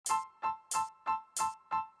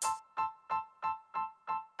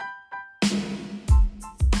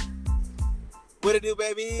What it do,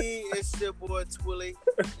 baby? It's your boy T-Willie,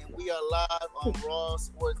 and we are live on Raw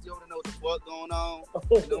Sports. You don't know what the fuck going on.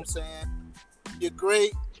 You know what I'm saying? Your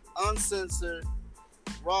great, uncensored,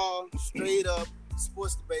 raw, straight up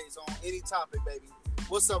sports debates on any topic, baby.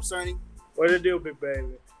 What's up, Surney? What it do, big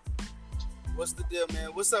baby? What's the deal, man?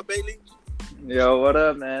 What's up, Batey? Yo, what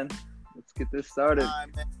up, man? Let's get this started. All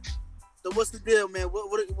right, man. So what's the deal, man?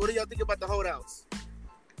 What do y'all think about the holdouts?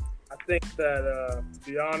 I think that, to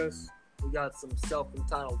be honest, we got some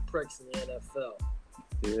self-entitled pricks in the NFL.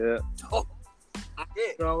 Yeah. Oh, I'm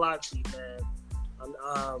gonna lie to you, man.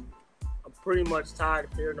 I'm pretty much tired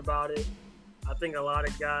of hearing about it. I think a lot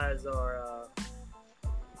of guys are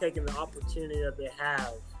taking the opportunity that they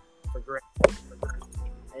have for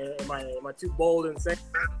granted. Am I too bold in saying?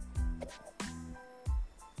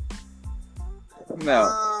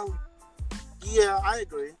 No. Yeah, I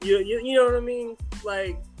agree. You know what I mean?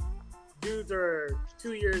 Like, dudes are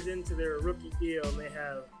 2 years into their rookie deal and they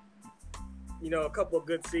have, a couple of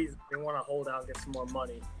good seasons. They want to hold out and get some more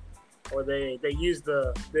money. Or they use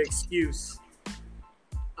the excuse,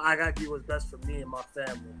 I got to do what's best for me and my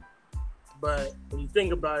family. But when you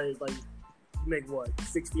think about it, like, you make what,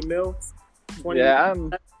 60 mil? 20 yeah,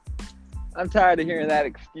 I'm tired of hearing that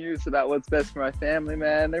excuse about what's best for my family,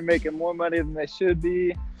 man. They're making more money than they should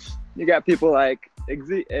be. You got people like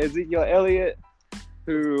Ezekiel Elliott,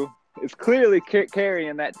 who is clearly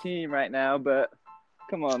carrying that team right now, but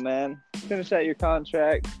come on, man. Finish out your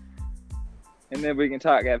contract, and then we can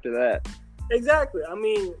talk after that. Exactly. I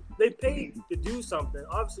mean, they paid to do something.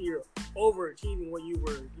 Obviously, you're overachieving what you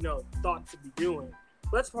were, thought to be doing.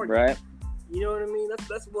 But that's part right. You know what I mean?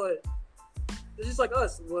 That's what. It's just like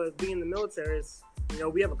us, being in the military. It's,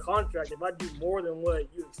 we have a contract. If I do more than what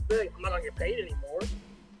you expect, I'm not gonna get paid anymore.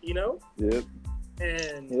 Yep.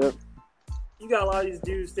 And yep. You got a lot of these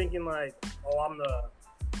dudes thinking like, oh,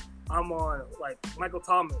 I'm on like Michael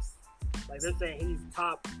Thomas. Like they're saying he's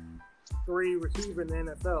top 3 receiver in the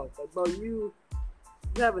NFL. Like, bro, you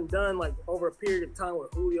haven't done like over a period of time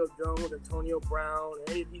what Julio Jones, Antonio Brown, and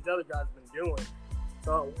any of these other guys have been doing.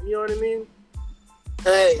 So you know what I mean?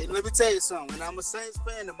 Hey, let me tell you something. And I'm a Saints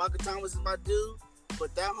fan, and Michael Thomas is my dude.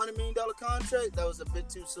 But that $100 million contract, that was a bit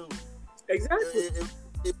too soon. Exactly.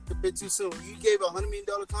 It's a bit too soon. You gave a $100 million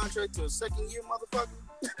contract to a second-year motherfucker?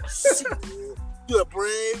 Shit, you're a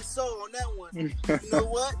brave soul on that one. You know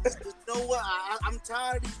what? I'm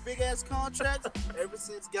tired of these big-ass contracts ever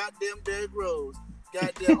since goddamn Derrick Rose.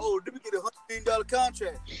 Goddamn, let me get a $100 million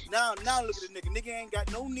contract. Now look at the nigga. Nigga ain't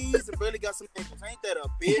got no knees and barely got some ankles. Ain't that a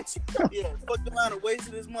bitch? Yeah, fuck the amount of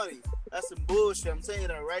wasting his money. That's some bullshit. I'm saying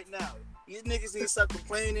that right now. These niggas need to stop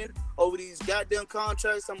complaining over these goddamn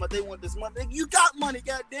contracts, talking about they want this money. Nigga, you got money,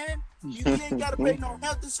 goddamn. You ain't got to pay no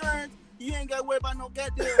health insurance. You ain't got to worry about no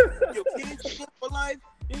goddamn your kids are good for life.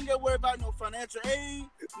 You ain't got to worry about no financial aid.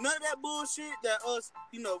 None of that bullshit that us,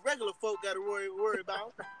 regular folk got to worry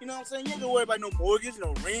about. You know what I'm saying? You ain't got to worry about no mortgage,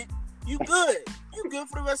 no rent. You good. You good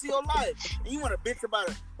for the rest of your life. And you want to bitch about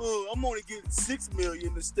it. Oh, I'm only getting $6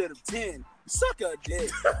 million instead of 10. Suck a dick.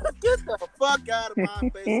 Get the fuck out of my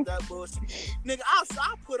face with that bullshit. Nigga,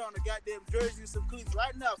 I'll put on a goddamn jersey and some cleats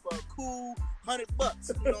right now for a cool $100.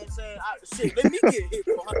 You know what I'm saying? Shit, let me get hit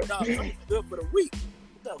for $100. I'm good for the week.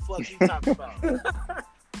 What the fuck you talking about?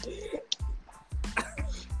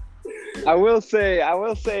 I will say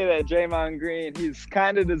that Draymond Green, he's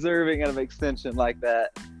kind of deserving of an extension like that.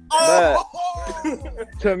 But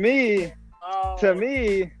to me,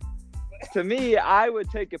 I would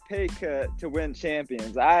take a pay cut to win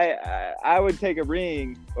champions. I would take a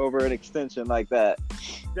ring over an extension like that.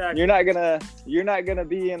 Exactly. You're not gonna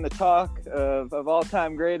be in the talk of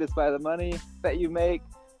all-time greatest by the money that you make,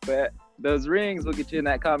 but those rings will get you in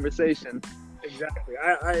that conversation. Exactly.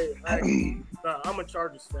 I'm a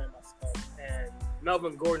Chargers fan myself, and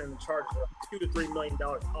Melvin Gordon and the Chargers are $2 to $3 million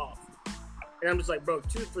off. And I'm just like, bro,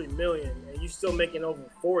 $2 to $3 million, and you still making over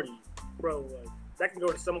 40, bro. Like, that can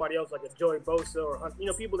go to somebody else, like a Joey Bosa or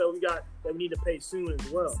people that we need to pay soon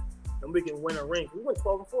as well, and we can win a ring. We went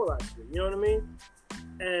 12-4 last year. You know what I mean?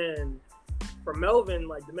 And for Melvin,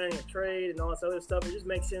 like demanding a trade and all this other stuff, it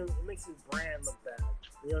makes his brand look bad.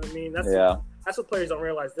 You know what I mean? That's what players don't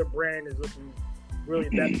realize. Their brand is looking really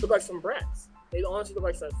bad. They look like some brats. They honestly look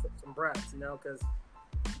like some brats, because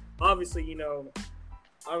obviously,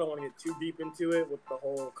 I don't want to get too deep into it with the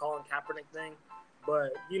whole Colin Kaepernick thing,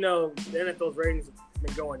 but the NFL's ratings have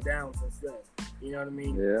been going down since then. You know what I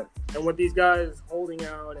mean? Yeah. And with these guys holding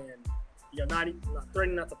out and not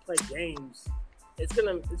threatening not to play games, it's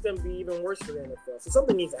gonna be even worse for the NFL. So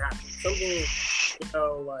something needs to happen.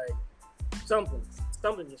 Something,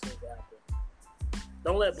 something just needs to happen.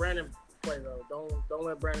 Don't let Brandon play though. Don't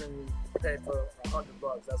let Brandon pay for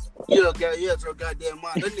 $100. That's your goddamn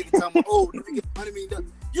mind. That nigga talking about, oh, let me get $100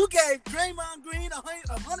 million. You gave Draymond Green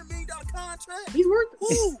 $100 million contract. He's worth it.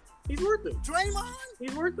 Who? He's worth it. Draymond?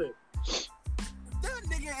 He's worth it. That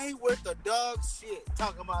nigga ain't worth a dog shit.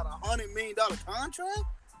 Talking about $100 million contract?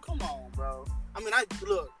 Come on, bro. I mean,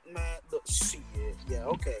 look, shit. Yeah,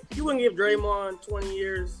 okay. You wouldn't give Draymond 20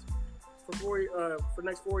 years for the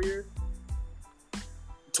next 4 years?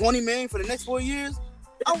 $20 million for the next 4 years?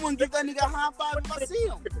 I wouldn't give that nigga a high five if I see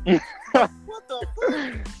him. What the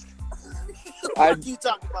fuck? What you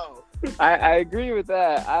talking about? I agree with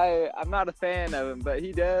that. I'm not a fan of him, but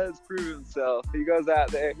he does prove himself. He goes out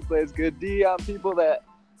there, he plays good D on people that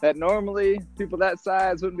normally people that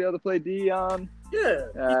size wouldn't be able to play D on.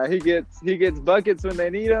 Yeah. He gets buckets when they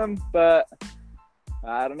need them, but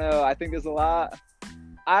I don't know. I think there's a lot.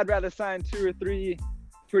 I'd rather sign 2 or 3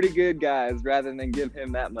 pretty good guys rather than give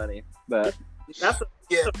him that money. But that's a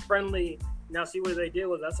friendly. Now, see what they did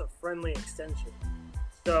was that's a friendly extension.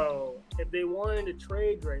 So if they wanted to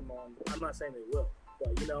trade Draymond, I'm not saying they will,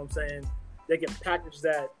 but you know what I'm saying? They can package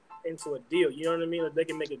that into a deal. You know what I mean? Like they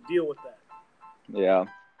can make a deal with that. Yeah.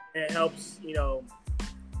 And it helps,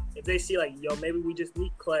 if they see like, maybe we just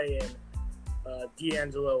need Clay and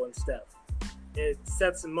D'Angelo and Steph. It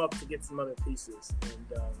sets them up to get some other pieces.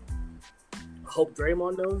 And I hope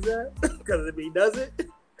Draymond knows that, because if he doesn't,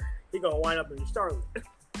 he's going to wind up in Charlotte.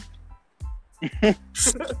 That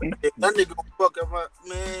nigga gonna fuck up,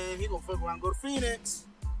 man. He gonna fuck around and go to Phoenix.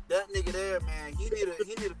 That nigga there, man. He need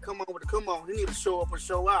to come on. He need to show up or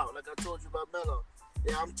show out, like I told you about Melo.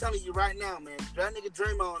 Yeah, I'm telling you right now, man. That nigga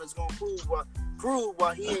Draymond is gonna prove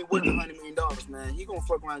why he ain't worth $100 million, man. He gonna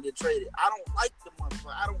fuck around and get traded. I don't like the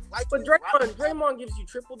motherfucker. I don't like. But Draymond gives you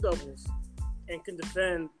triple doubles and can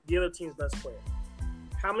defend the other team's best player.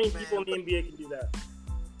 How many people in the NBA can do that?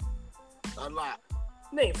 A lot.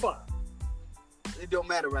 Name 5. It don't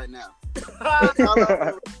matter right now.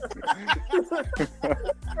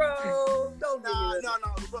 Bro, don't No.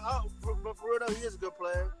 But for real though, he is a good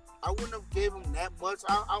player. I wouldn't have gave him that much.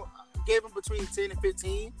 I gave him between 10 and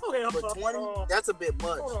 15. Okay, but 20, that's a bit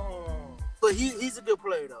much. But he's a good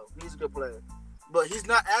player though. He's a good player. But he's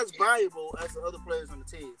not as valuable as the other players on the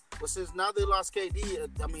team. But since now they lost KD,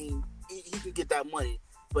 I mean, he can get that money.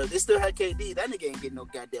 But they still had KD. That nigga ain't getting no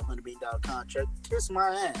goddamn $100 million contract. Kiss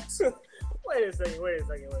my ass. Wait a second.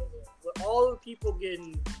 With all the people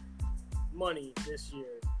getting money this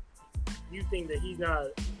year, you think that he's not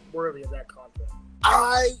worthy of that contract?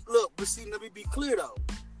 But see, let me be clear though.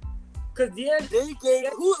 Because they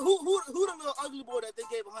gave who the little ugly boy that they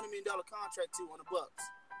gave $100 million contract to on the Bucks?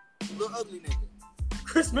 Little ugly nigga.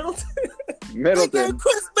 Chris Middleton. They gave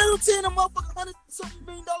Chris Middleton a motherfucking $100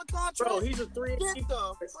 million contract. Bro, he's a 3.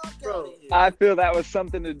 Bro, I feel that was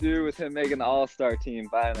something to do with him making the All-Star team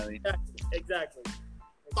finally. Exactly.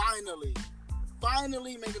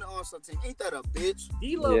 Finally making the All-Star team. Ain't that a bitch?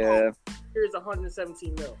 D-Lo here's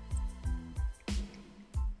 $117 million.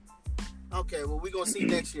 Okay, well, we gonna see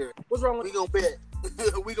next year. What's wrong with we gonna bet?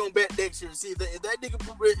 We gonna bet next year. See if that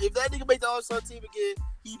nigga make the All-Star team again,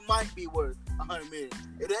 he might be worth $100 million.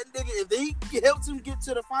 If they helped him get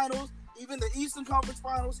to the finals, even the Eastern Conference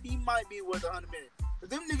Finals, he might be worth $100 million. If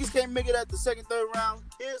them niggas can't make it at the second, third round,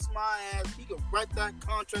 kiss my ass. He can write that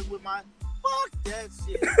contract with my. Fuck that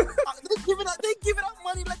shit. They giving out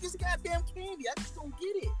money like it's goddamn candy. I just don't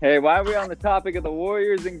get it. Hey, why are we on the topic of the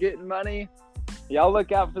Warriors and getting money? Y'all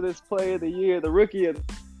look out for this player of the year, the rookie of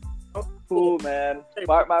the cool, man.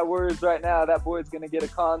 Mark my words right now, that boy's going to get a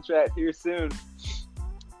contract here soon.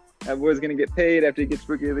 That boy's going to get paid after he gets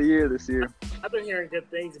rookie of the year this year. I've been hearing good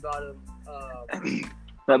things about him.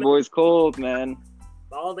 That boy's cold, man.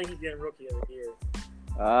 I don't think he's getting rookie of the year.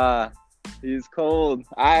 He's cold.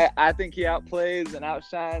 I think he outplays and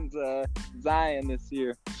outshines Zion this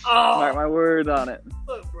year. Mark my word on it.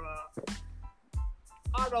 Look, bro.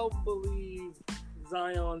 I don't believe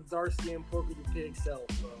Zion's Darcy and Porky the Pig self,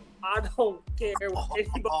 bro. I don't care what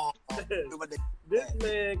anybody says. This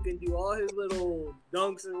man can do all his little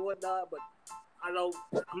dunks and whatnot, but I'm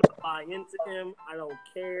not buying into him. I don't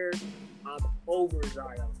care. I'm over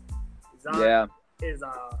Zion. Zion is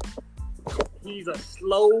he's a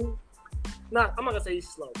slow. I'm not gonna say he's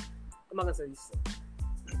slow.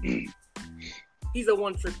 He's a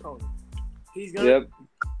one-trick pony. He's gonna.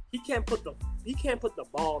 He can't put the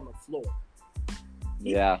ball on the floor.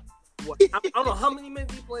 I don't know how many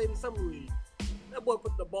minutes he played in summer league. That boy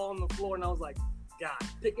put the ball on the floor, and I was like, God,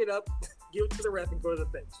 pick it up, give it to the ref, and go to the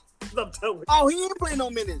bench. I'm telling you. Oh, he didn't play no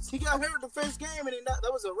minutes. He got hurt the first game, and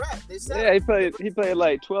that was a wrap. They said. Yeah, he played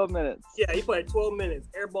like 12 minutes. Yeah, he played 12 minutes,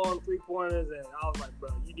 airball and 3-pointers, and I was like, bro,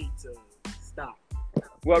 you need to stop.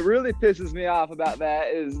 What really pisses me off about that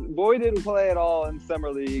is Boy didn't play at all in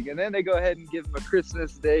Summer League, and then they go ahead and give him a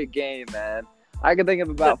Christmas Day game, man. I can think of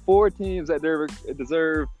about 4 teams that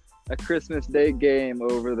deserve a Christmas Day game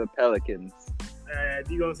over the Pelicans. If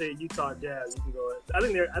you're going to say Utah Jazz, you can go ahead. I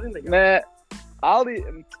think they got Man,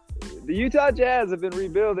 the Utah Jazz have been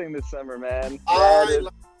rebuilding this summer, man. I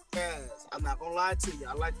like the Jazz. I'm not gonna lie to you.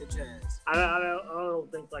 I like the Jazz. I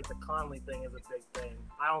don't think like the Conley thing is a big thing.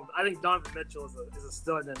 I think Donovan Mitchell is a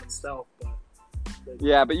stud in himself, but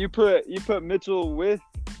yeah, but you put Mitchell with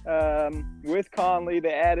Conley.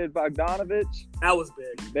 They added Bogdanovich. That was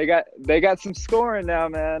big. They got some scoring now,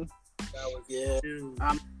 man. That was huge.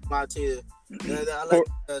 I'm not to you. I like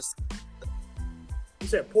the You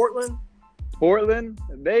said Portland? Portland,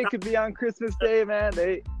 they could be on Christmas Day, man.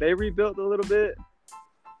 They rebuilt a little bit.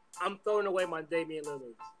 I'm throwing away my Damian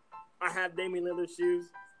Lillard. I have Damian Lillard shoes.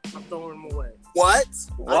 I'm throwing them away. What?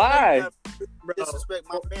 Why? Bro, disrespect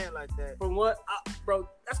my man like that. From what, bro,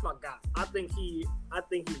 that's my guy. I think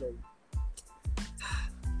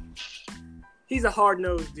he's a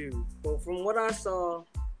hard-nosed dude. But from what I saw,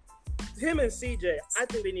 him and CJ, I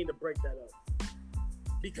think they need to break that up.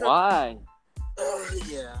 Because why?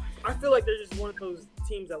 Yeah. I feel like they're just one of those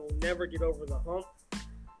teams that will never get over the hump.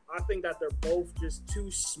 I think that they're both just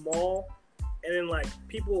too small, and then like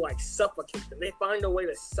people like suffocate them. They find a way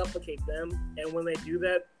to suffocate them, and when they do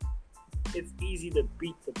that, it's easy to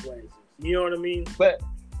beat the Blazers. You know what I mean? But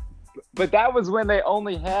that was when they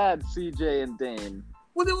only had CJ and Dame.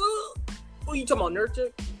 What you talking about,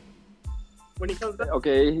 Nurkic? When he comes back?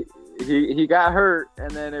 Okay, he got hurt,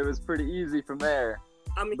 and then it was pretty easy from there.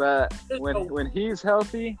 I mean, but when he's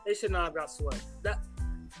healthy, they should not have got swept.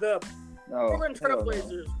 The Portland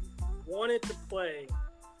Trailblazers wanted to play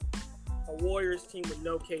a Warriors team with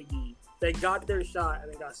no KD. They got their shot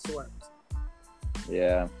and they got swept.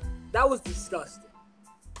 Yeah, that was disgusting.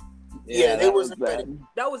 Yeah, they wasn't ready.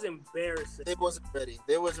 That was embarrassing. They wasn't ready.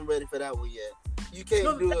 They wasn't ready for that one yet. You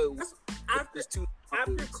can't do it.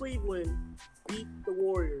 After Cleveland beat the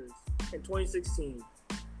Warriors in 2016.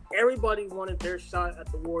 Everybody wanted their shot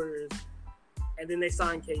at the Warriors, and then they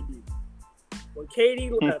signed KD. When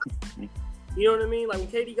KD left, you know what I mean? Like, when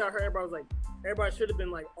KD got hurt, everybody should have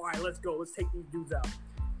been like, all right, let's go. Let's take these dudes out.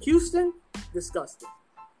 Houston, disgusting.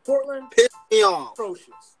 Portland, pissed me off.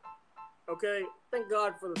 Atrocious. Okay? Thank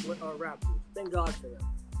God for the Raptors. Thank God for them.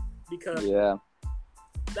 Because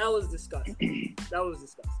that was disgusting. That was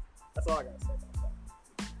disgusting. That's all I got to say about that.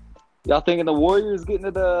 Y'all thinking the Warriors getting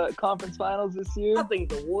to the conference finals this year? I think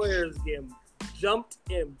the Warriors getting jumped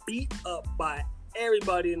and beat up by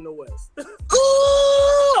everybody in the West. Ooh,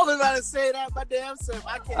 I was about to say that my damn self.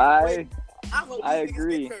 I can't wait. I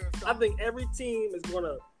agree. I think every team is going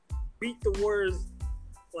to beat the Warriors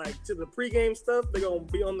like to the pregame stuff. They're going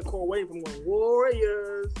to be on the court waiting for going,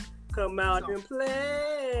 Warriors, come out and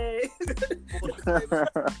play.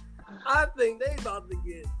 I think they about to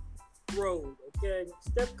get rolled. Okay,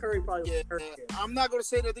 Steph Curry probably was hurt. I'm not gonna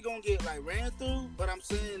say that they're gonna get like ran through, but I'm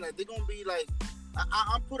saying like they're gonna be like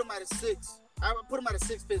I put them at a 6. I put them at a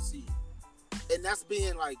 6-5 seed, and that's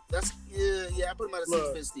being like I put them at a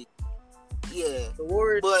 6-5 seed. Yeah, the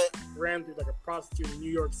Warriors but ran through like a prostitute in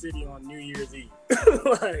New York City on New Year's Eve.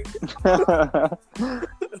 Like,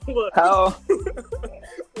 look,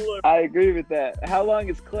 look. I agree with that. How long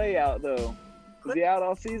is Klay out though? Is he out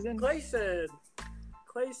all season? Klay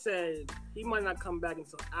said he might not come back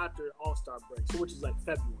until after All-Star break, which is like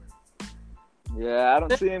February. Yeah, I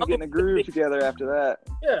don't see him getting a groove together after that.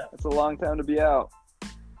 Yeah. That's a long time to be out.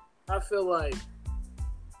 I feel like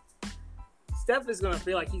Steph is going to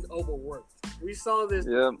feel like he's overworked. We saw this,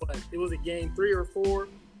 it was a game 3 or 4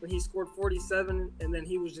 when he scored 47, and then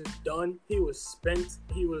he was just done. He was spent.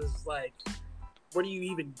 He was like, what are you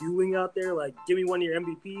even doing out there? Like, give me one of your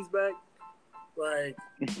MVPs back. Like,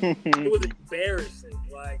 it was embarrassing.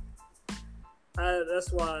 Like, that's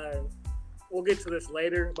why we'll get to this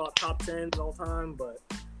later about top 10s all time, but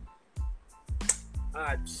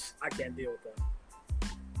I can't deal with that.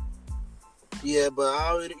 Yeah, but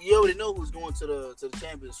you already know who's going to the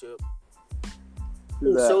championship.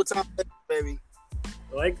 Showtime, baby.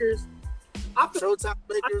 The Lakers? Showtime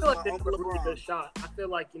Lakers. I feel like they have a really good shot. I feel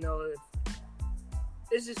like,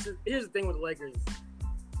 it's just here's the thing with the Lakers.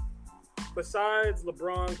 Besides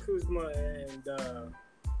LeBron, Kuzma, and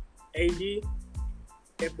AD,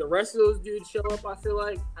 if the rest of those dudes show up, I feel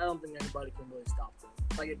like I don't think anybody can really stop them.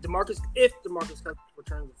 Like if DeMarcus Cousins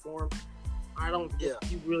returns to form, I don't think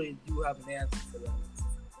you really do have an answer for them.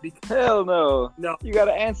 Hell no. No. You got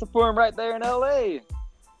to answer for him right there in L.A.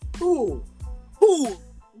 Who? Boy?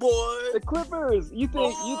 The Clippers. You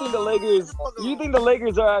think the Lakers? You think the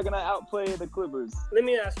Lakers are gonna outplay the Clippers? Let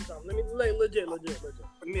me ask you something. Legit. Let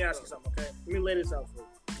me ask you something, okay? Let me lay this out for you,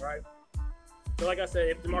 right? So, like I said,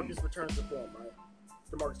 if DeMarcus returns to form, right?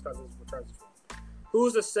 DeMarcus Cousins returns to form.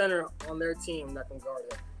 Who's the center on their team that can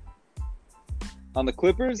guard him? On the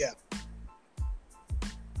Clippers? Yeah.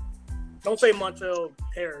 Don't say Montrezl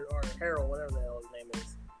Harrell, whatever the hell his name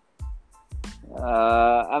is.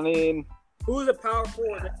 I mean, who's a power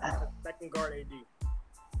forward that can guard AD?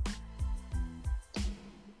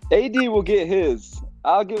 AD will get his.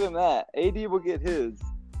 I'll give him that. AD will get his.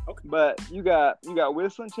 Okay. But you got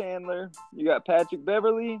Winston Chandler, you got Patrick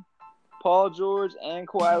Beverly, Paul George, and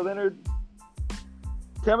Kawhi Leonard.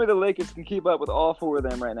 Tell me the Lakers can keep up with all four of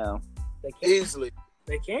them right now. They can. Easily.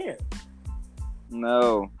 They can.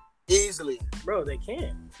 No. Easily. Bro, they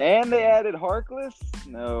can. And they added Harkless?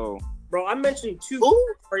 No. Bro, I'm mentioning two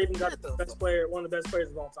Who? or even got the best player, one of the best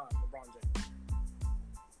players of all time, LeBron James.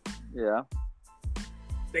 Yeah.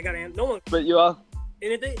 They got no one. But you all.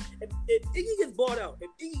 And if Iggy gets bought out, and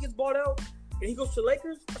he goes to the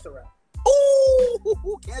Lakers, that's a wrap.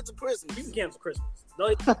 Ooh, cancel Christmas. You can cancel Christmas.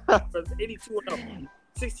 82-0,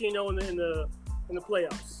 16-0 in the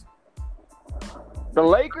playoffs. The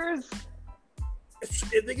Lakers?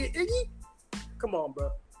 If they get Iggy, come on,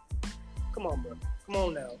 bro. Come on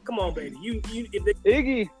now. Come on, baby.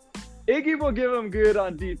 Iggy will give him good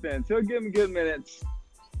on defense. He'll give him good minutes.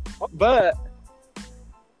 But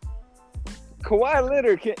Kawhi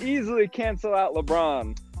Leonard can easily cancel out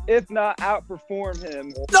LeBron, if not outperform him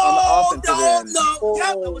on the offensive end. No.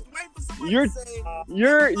 Yeah, I was waiting for somebody to say.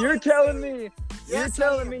 You're telling me. You're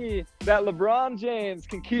telling me that LeBron James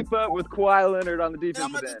can keep up with Kawhi Leonard on the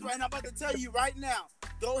defensive end. I'm about to tell you right now.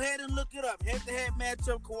 Go ahead and look it up. Head-to-head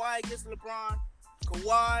matchup, Kawhi against LeBron.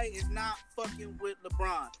 Kawhi is not fucking with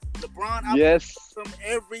LeBron. LeBron averages him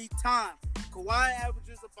every time. Kawhi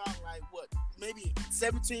averages about maybe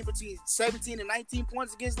between 17 and 19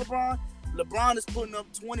 points against LeBron. LeBron is putting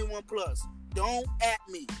up 21 plus. Don't at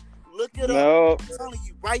me. Look it up. I'm telling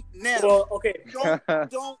you right now. Well, okay.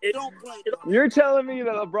 Don't play. You're telling me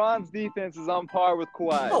that LeBron's defense is on par with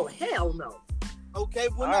Kawhi? Oh, hell no. Okay,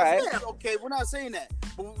 we're not saying that.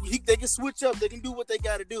 But they can switch up. They can do what they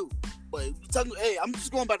got to do. But I'm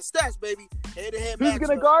just going by the stats, baby. Head-to-head matchup. Who's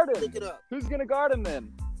going to guard him? Look it up. Who's going to guard him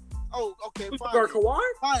then? Oh, okay. Who's going to guard Kawhi?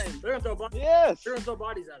 Fine. They're going to throw bodies. Yes. They're going to throw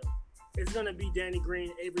bodies at him. It's going to be Danny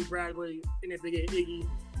Green, Avery Bradley, and if they get Iggy,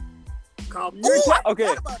 Kyle.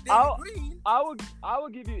 Okay, I will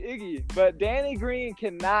give you Iggy, but Danny Green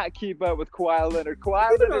cannot keep up with Kawhi Leonard.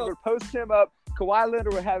 Kawhi Leonard would post him up. Kawhi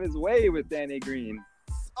Leonard would have his way with Danny Green.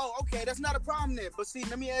 Oh, okay, that's not a problem there. But see,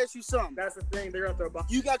 let me ask you something. That's the thing. They're gonna throw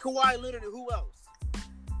bodies. You got Kawhi Leonard and who else?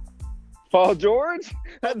 Paul George?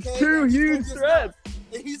 That's two huge threats.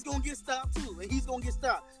 And he's gonna get stopped too.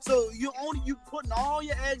 So you putting all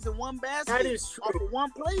your eggs in one basket. That is true. For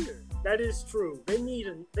one player. That is true. They need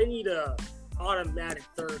a automatic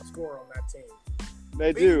third scorer on that team.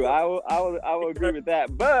 They do. I will agree with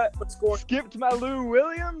that. But skipped my Lou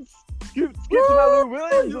Williams. Skipped my Lou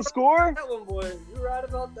Williams to score. That one, boy. You're right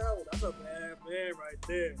about that one. That's a bad man right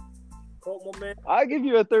there. Colt, my man. I'll give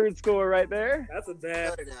you a third score right there. That's a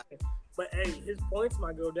bad. But hey, his points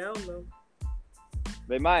might go down though.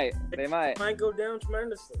 They might go down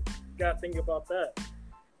tremendously. You gotta think about that.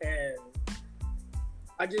 And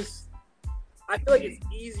I feel like it's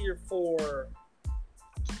easier for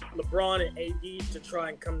LeBron and AD to try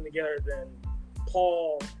and come together than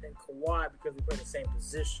Paul and Kawhi because they play the same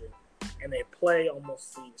position and they play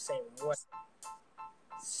almost the same way.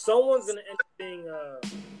 Someone's gonna end up being a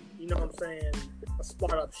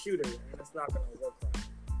spot up shooter, and it's not gonna work right.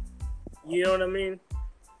 You know what I mean?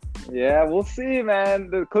 Yeah, we'll see,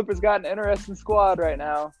 man. The Clippers got an interesting squad right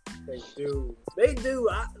now. They do.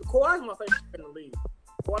 Kawhi's my favorite player in the league.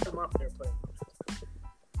 Kawhi's my favorite player.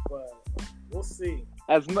 But we'll see.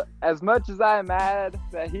 As much as I'm mad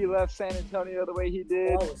that he left San Antonio the way he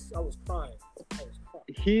did, I was crying.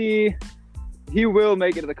 He will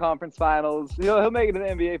make it to the conference finals. He'll make it to the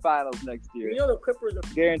NBA finals next year. You know the Clippers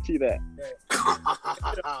guarantee that.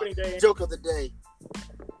 Joke of the day.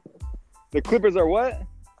 The Clippers are what?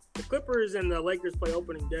 The Clippers and the Lakers play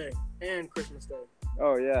opening day and Christmas Day.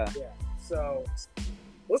 Oh, yeah. Yeah. So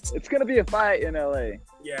it's going to be a fight in LA.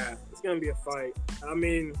 Yeah, it's going to be a fight. I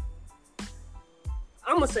mean,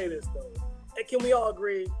 I'm going to say this, though. Can we all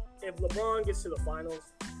agree if LeBron gets to the finals,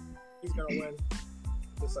 he's going to win?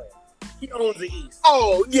 Just saying. He owns the East.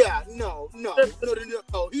 Oh, yeah. No. He's winning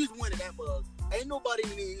that mug. Ain't nobody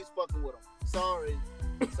in the East fucking with him. Sorry.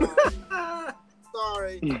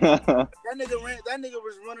 Sorry. That nigga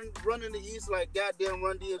was running the East like goddamn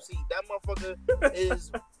Run DMC. That motherfucker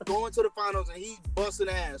is going to the finals and he's busting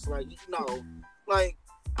ass. Like, like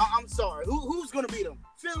I'm sorry. Who's gonna beat him?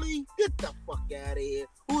 Philly? Get the fuck out of here.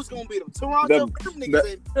 Who's gonna beat him? Toronto?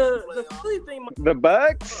 The Philly thing. The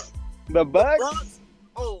Bucks? The Bucks?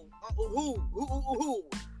 Oh, who?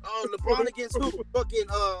 LeBron against who? Fucking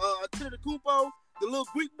Antetokounmpo, the little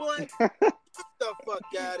Greek boy. Get the fuck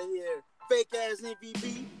out of here. Fake ass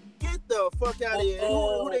MVP. Get the fuck out of here.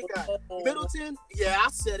 Who they got? Middleton? Yeah, I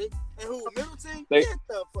said it. And who? Middleton? Get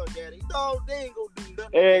the fuck out of here. No, they ain't gonna do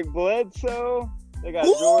nothing. Eric Bledsoe. They got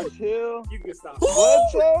George Hill. You can stop.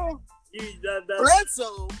 Bledsoe.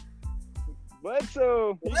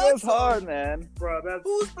 Bledsoe. He goes hard, man. Bro,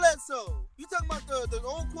 who's Bledsoe? You talking about the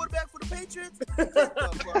old quarterback for the Patriots? Get the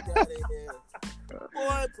fuck out of here.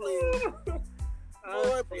 Boy, please.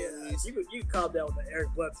 Boy, please. You calm down with the Eric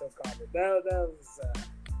Bledsoe comment. That was.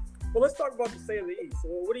 Well, let's talk about the state of the East. So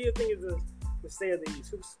what do you think is the state of the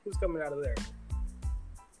East? Who's coming out of there?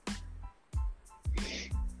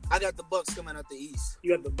 I got the Bucks coming out the East.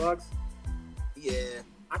 You got the Bucks? Yeah.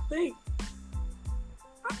 I think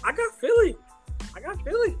I got Philly. I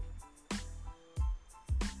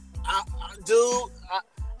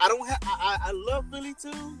love Philly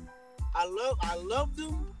too. I love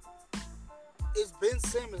them. It's Ben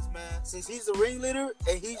Simmons, man. Since he's the ringleader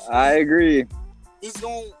and I agree. He's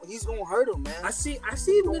gonna hurt him, man. I see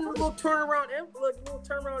him in a little turnaround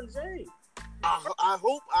Jay. I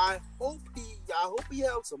hope he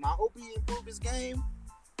helps him. I hope he improves his game.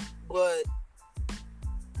 But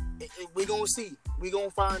we're gonna see. We're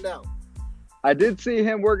gonna find out. I did see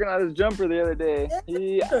him working on his jumper the other day.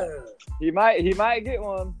 He might get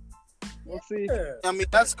one. We'll see. I mean,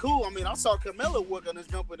 that's cool. I mean, I saw Carmelo work on his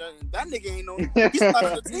jumper. That nigga ain't he's not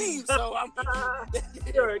on the team. So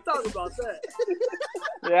you already talked about that.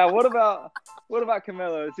 Yeah. What about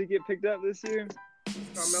Carmelo? Does he get picked up this year?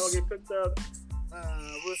 Carmelo get picked up.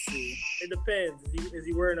 We'll see. It depends. Is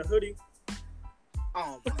he wearing a hoodie?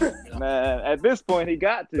 Oh man, at this point he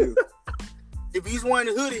got to. If he's wearing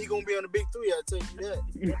a hoodie, he gonna be on the big three. I'll tell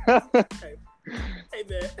you that. Hey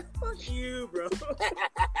man, fuck you, bro.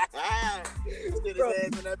 He's his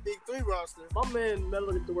ass in that big three roster. My man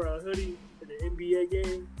Melo get to wear a hoodie in the NBA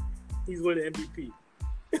game. He's winning MVP.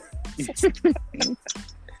 He's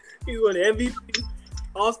winning MVP,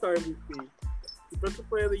 All-Star MVP, Defensive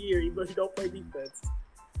Player of the Year, even though he don't play defense.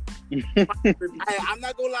 Hey, I'm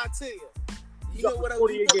not gonna lie to you. You know what?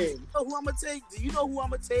 You know who I'm gonna take? Do you know who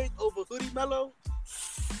I'm gonna take over Hoodie Melo?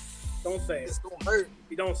 Don't say it. It's gonna hurt.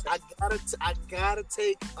 You don't say it. I gotta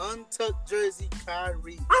take untucked jersey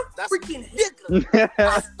Kyrie. That's freaking hit.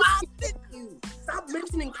 Stop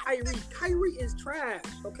mentioning Kyrie. Kyrie is trash.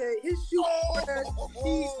 Okay, his shoes trash.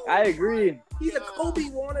 I agree. He's a Kobe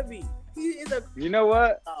wannabe. He is a. You know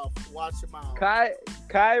what? Watch him out.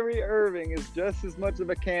 Kyrie Irving is just as much of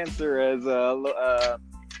a cancer as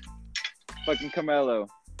fucking Carmelo.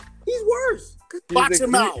 He's worse. Watch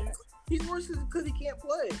him out. He's worse because he can't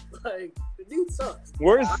play. Like, the dude sucks.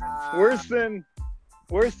 Worse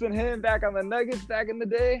than him back on the Nuggets back in the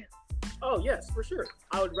day. Oh yes, for sure.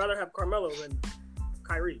 I would rather have Carmelo than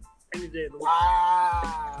Kyrie any day of the week.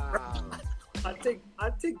 Wow. I take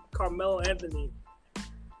Carmelo Anthony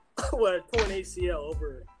with torn ACL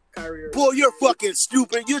over Kyrie Irving. Boy, you're fucking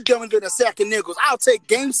stupid. You're dumber than a sack of nickels. I'll take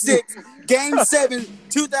Game 6, Game 7,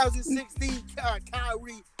 2016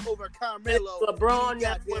 Kyrie over Carmelo. If LeBron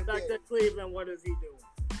went back to Cleveland, what does he do?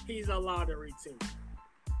 He's a lottery team.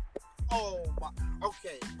 Oh, my.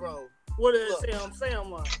 Okay, bro. What did it say?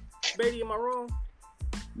 I'm like, Batey, am I wrong?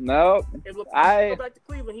 No. If LeBron go back to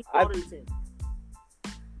Cleveland, he's a lottery team.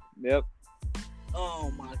 Yep.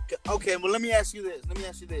 Oh my god. Okay, well let me ask you this.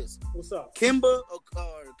 What's up? Kimba or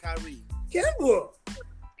Kyrie?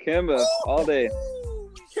 Kimba all day.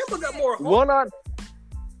 Kimba got more hope.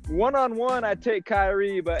 One-on-one, I take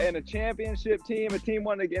Kyrie, but in a championship team, a team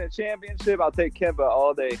wanting to get a championship, I'll take Kimba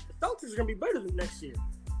all day. The Celtics are gonna be better than next year.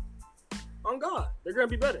 On God, they're gonna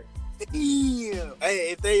be better. Damn.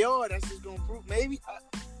 Hey, if they are, that's just gonna prove maybe.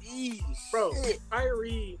 Bro,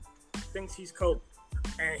 Kyrie thinks he's Kobe,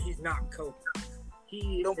 and he's not Kobe.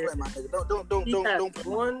 Don't play my nigga. Don't. He has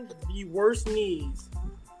one of the worst knees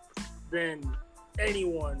than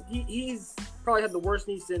anyone. He's probably had the worst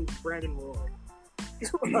knee since Brandon Roy.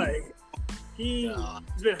 Like he's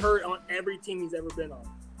been hurt on every team he's ever been on.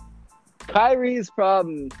 Kyrie's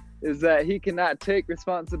problem is that he cannot take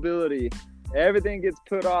responsibility. Everything gets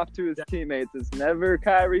put off to his teammates. It's never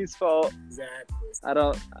Kyrie's fault. Exactly.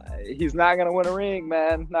 He's not gonna win a ring,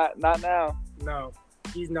 man. Not now. No.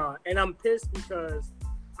 He's not. And I'm pissed because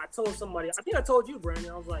I told somebody, I think I told you, Brandon,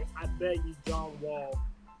 I was like, I bet you John Wall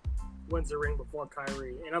wins the ring before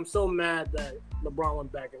Kyrie. And I'm so mad that LeBron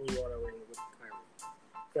went back and he won a ring with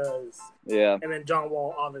Kyrie. And then John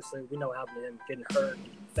Wall, obviously, we know what happened to him, getting hurt,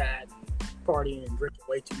 getting fat, and partying and drinking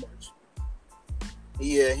way too much.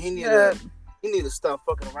 Yeah, he need to stop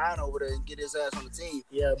fucking around over there and get his ass on the team.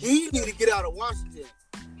 Yeah, he need to get out of Washington.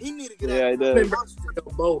 He need to get out of Washington.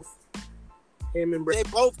 Both. Him and They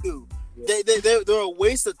both do. Yeah. They're a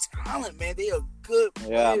waste of talent, man. They are good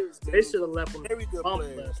players. Dude. They should have left him. Very good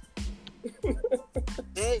players.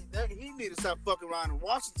 He need to stop fucking around in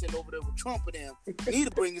Washington over there with Trump and them. He need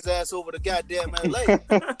to bring his ass over to goddamn LA.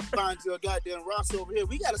 Find you a goddamn roster over here.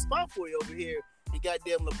 We got a spot for you over here in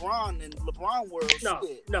goddamn LeBron and LeBron world.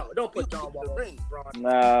 No, don't put John Wall over LeBron.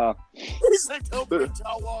 No. He's like, don't bring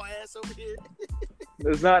John Wall ass over here.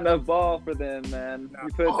 There's not enough ball for them, man.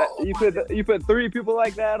 No. You put three people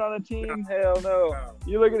like that on a team? No. Hell no.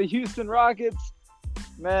 You look at the Houston Rockets,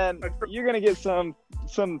 man. You're gonna get some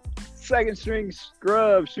second string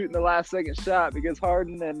scrub shooting the last second shot because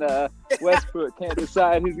Harden and Westbrook can't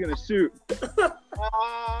decide who's gonna shoot.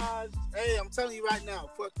 Hey, I'm telling you right now,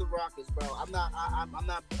 fuck the Rockets, bro. I'm not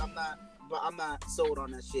sold on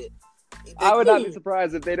that shit. I would not be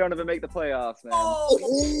surprised if they don't even make the playoffs, man.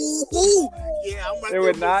 Yeah, I'm right. It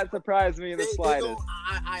would not surprise me in the slightest.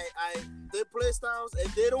 Their play styles,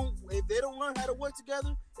 if they don't learn how to work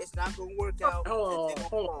together, it's not going to work out. Hold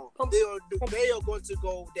on. They are going to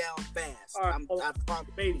go down fast. Right,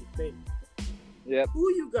 Baby. Yep.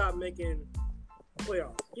 Who you got making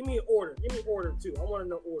playoffs? Give me an order. Give me order too. I want to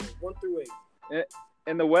know order 1 through 8.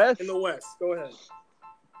 In the West? In the West. Go ahead.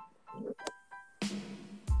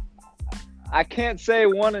 I can't say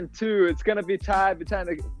 1 and 2. It's going to be tied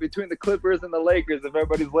between the Clippers and the Lakers if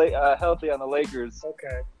everybody's healthy on the Lakers.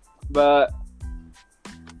 Okay. But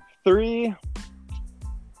 3,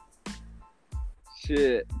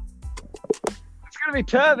 shit. It's going to be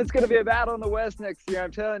tough. It's going to be a battle in the West next year.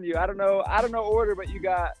 I'm telling you. I don't know order, but you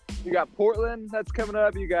got Portland that's coming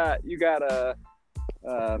up. You got the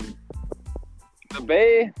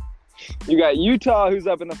Bay. You got Utah who's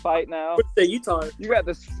up in the fight now. Would say Utah. You got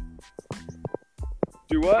this.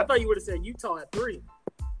 Do what? I thought you would have said Utah at 3.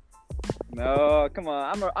 No, come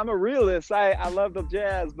on. I'm a realist. I love the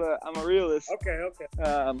Jazz, but I'm a realist. Okay.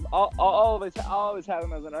 I'll always have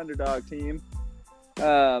them as an underdog team.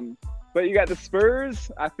 But you got the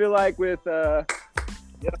Spurs. I feel like with who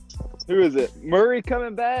is it? Murray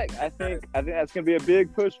coming back. I think that's gonna be a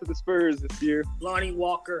big push for the Spurs this year. Lonnie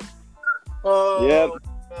Walker. Oh, yep.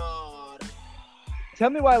 God. Tell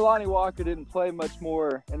me why Lonnie Walker didn't play much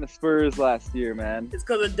more in the Spurs last year, man. It's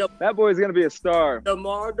because that boy's gonna be a star.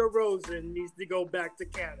 DeMar DeRozan needs to go back to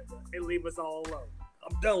Canada and leave us all alone.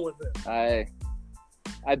 I'm done with it.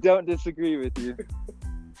 I don't disagree with you.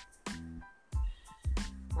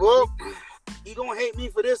 Well, you gonna hate me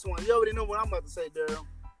for this one. You already know what I'm about to say, Daryl.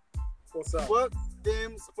 What's up? Fuck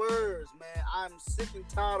them Spurs, man. I'm sick and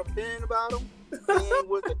tired of hearing about them. And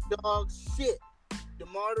with the dog shit.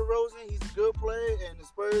 DeMar DeRozan, he's a good player, and the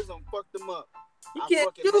Spurs don't fuck them up. You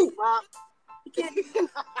can't do.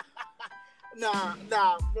 Nah,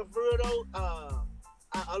 for real though,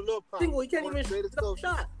 I love Pop. He can't even shoot a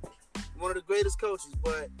shot. One of the greatest coaches,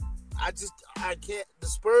 but I can't. The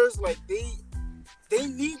Spurs, like, they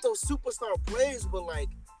need those superstar players, but like,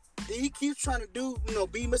 he keeps trying to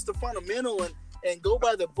be Mr. Fundamental and go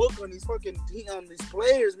by the book on these these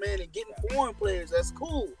players, man, and getting foreign players. That's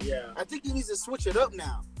cool. Yeah. I think he needs to switch it up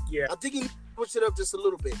now. Yeah. I think he needs to switch it up just a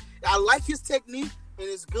little bit. I like his technique, and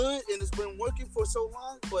it's good, and it's been working for so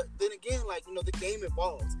long, but then again, like, the game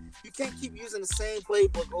evolves. You can't keep using the same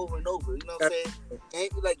playbook over and over. You know what I'm saying?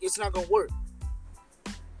 And, like, it's not going to work.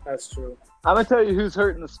 That's true. I'm going to tell you who's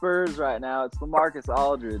hurting the Spurs right now. It's LaMarcus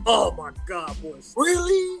Aldridge. Oh, my God, boys.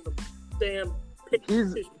 Really? Damn.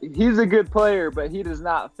 He's a good player, but he does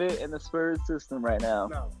not fit in the Spurs system right now.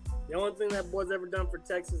 No. The only thing that boy's ever done for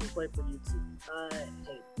Texas is play for UT. I hate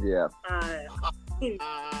it. Yeah.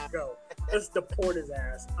 Go. Let's deport his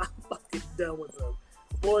ass. I'm fucking done with him.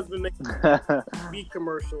 Boy's been making beat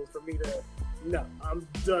commercials for me to... No, I'm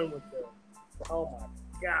done with them. Oh, my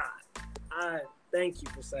God. I thank you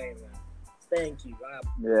for saying that. Thank you.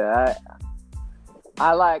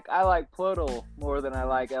 I like Plotl more than I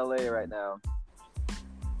like LA right now.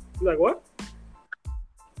 You like what?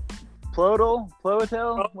 Plotl,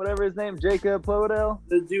 whatever his name, Jacob Plotl.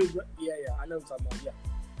 The dude, yeah, I know what you're talking about.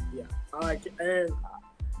 Yeah, I like it. And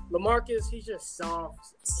LaMarcus, he's just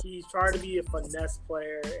soft. He's trying to be a finesse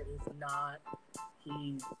player, and he's not.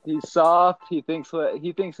 He's soft. He thinks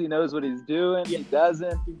he knows what he's doing. Yeah. He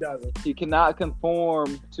doesn't. He doesn't. He cannot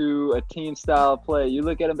conform to a team style play. You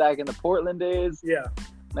look at him back in the Portland days. Yeah.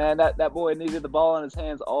 Man, that boy needed the ball in his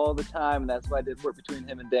hands all the time, and that's why it did work between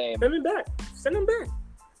him and Dame. Send him back. Send him back.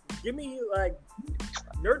 Give me like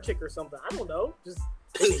Nurkic or something. I don't know. Just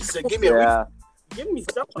so give me a refund. Give me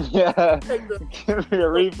something. Yeah. Give me a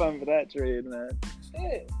refund for that trade, man.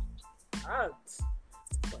 Shit. Oh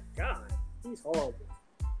my God. He's horrible.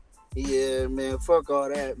 Yeah, man. Fuck all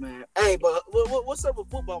that, man. Hey, but what's up with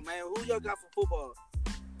football, man? Who y'all got for football?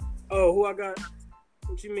 Oh, who I got?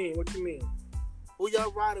 What you mean? Who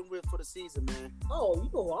y'all riding with for the season, man? Oh, you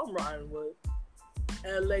know who I'm riding with.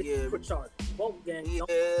 LA Superchargers. Both gang. Yeah.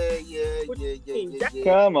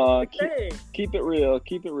 Come on. Keep it real.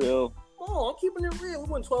 Oh, I'm keeping it real. We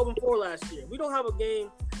went 12-4 last year. We don't have a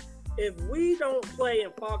game. If we don't play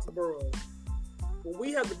in Foxborough, when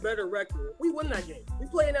we have the better record, we win that game. We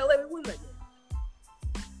play in LA, we win that game.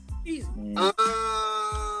 Easy.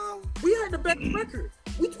 We had the better record.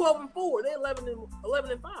 We 12-4. They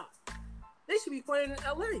 11-5. They should be playing in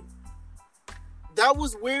LA. That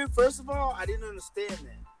was weird. First of all, I didn't understand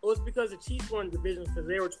that. It was because the Chiefs won the division because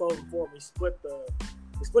they were 12-4. We split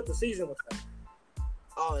the season with them.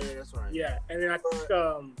 Oh yeah, that's right. Yeah, and then I think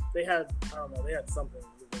they had something,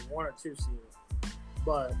 one or two seasons,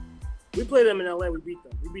 but we played them in LA. We beat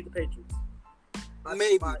them. We beat the Patriots.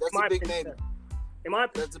 Maybe that's a big maybe. In my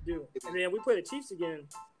opinion, that's a do. And then we play the Chiefs again.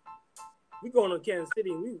 We going to Kansas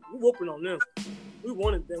City. And we whooping on them. We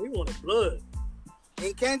wanted them. We wanted blood.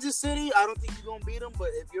 In Kansas City, I don't think you're gonna beat them. But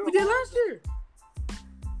if you're we did last year.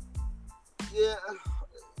 Yeah.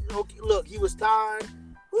 Okay. Look, he was tired.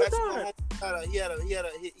 Who's tired? He had a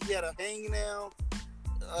hangnail.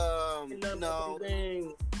 No.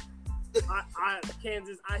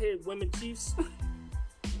 Kansas. I hit women Chiefs.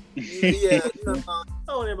 Yeah. No.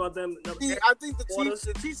 Don't worry about them. No, See, I think the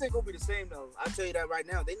Chiefs ain't gonna be the same though. I'll tell you that right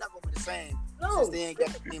now. They're not gonna be the same. No. Since they ain't got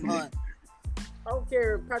the team hunt. I don't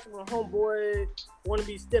care if Patrick homeboy want to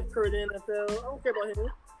be Steph Curry in the NFL. I don't care about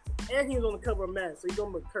him. And he was on the cover of Madden, so he's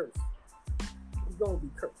gonna be cursed. He's gonna be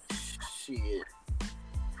cursed. Shit.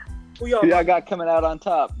 Who y'all got coming out on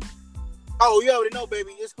top? Oh, you already know,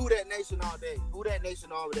 baby. It's Who That Nation all day. Who That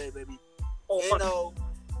Nation all day, baby. Oh,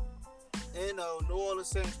 New Orleans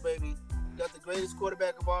Saints, baby. Got the greatest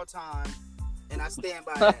quarterback of all time. And I stand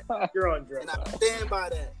by that. You're on drugs. And I stand by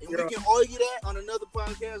that. And we can argue that on another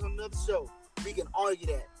podcast, on another show. We can argue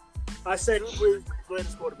that. I say the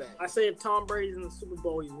greatest quarterback. I say if Tom Brady's in the Super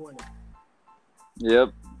Bowl, he's winning.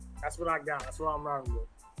 Yep. That's what I got. That's what I'm riding with.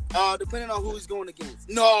 Depending on who he's going against.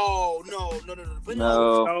 No. Depending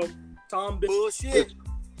on Tom bullshit.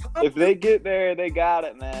 If they get there, they got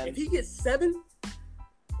it, man. If he gets seven,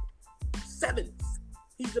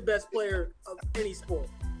 he's the best player of any sport.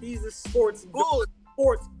 He's the sports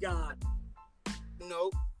god.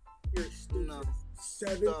 Nope. You're stupid. No.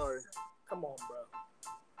 7? Sorry. Come on, bro.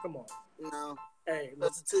 Come on. No. Hey,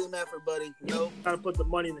 that's a team effort, buddy. Nope. Trying to put the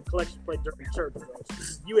money in the collection plate during church, bro.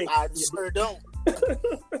 You ain't. I sure don't.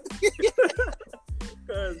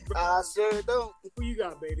 I sure don't. Who you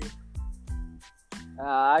got, baby?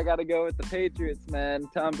 I got to go with the Patriots, man.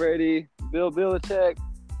 Tom Brady, Bill Belichick,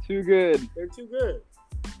 too good. They're too good.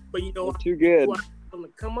 But you know what? Too good. On the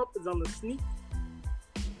come up is on the sneak.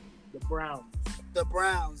 The Browns. The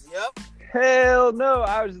Browns, yep. Hell no.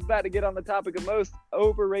 I was just about to get on the topic of most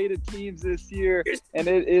overrated teams this year, and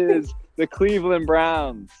it is the Cleveland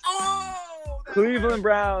Browns. Oh! Cleveland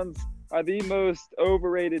Browns are the most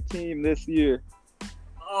overrated team this year.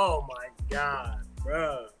 Oh, my God,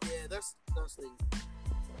 bro. Yeah, that's disgusting.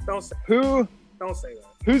 Don't say that.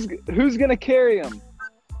 Who's going to carry them?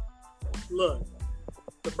 Look,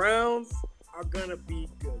 the Browns are going to be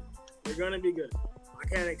good. They're going to be good. I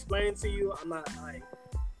can't explain to you. I'm not like,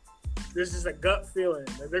 there's just a gut feeling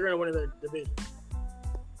that they're going to win their division.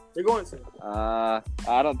 They're going to. I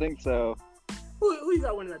don't think so. Who you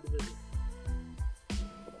got winning that division?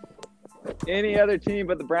 Any other team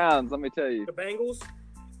but the Browns, let me tell you. The Bengals?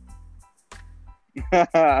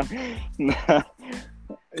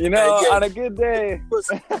 You know, on a good day.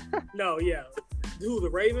 No, yeah. Who, the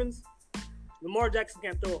Ravens? Lamar Jackson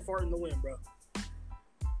can't throw a fart in the wind, bro.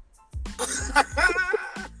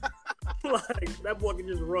 Like, that boy can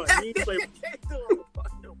just run. He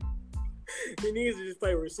needs to just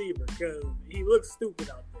play receiver because he looks stupid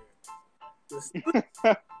out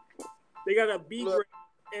there. They got a B-grade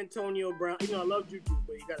Antonio Brown. You know, I love Juju,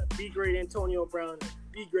 but you got a B-grade Antonio Brown and a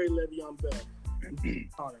B-grade Le'Veon Bell.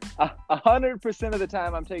 Connor. 100% of the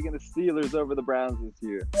time, I'm taking the Steelers over the Browns this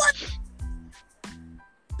year.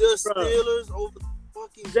 The Steelers over the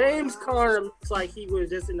fucking James Browns. Conner looks like he was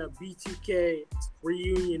just in a B2K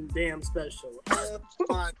reunion damn special. Oh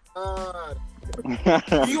my god!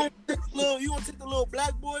 You gonna take the little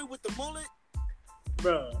black boy with the mullet?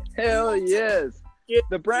 Bro. Hell yes.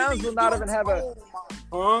 The Browns will not even have a.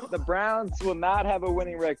 Huh? The Browns will not have a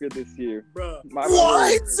winning record this year. Bro.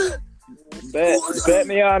 What? Bet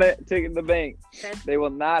me on it. Taking the bank. They will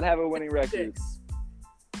not have a winning record.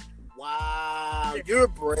 Wow, you're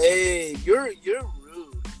brave. You're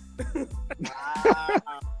rude.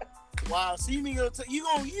 Wow. See me you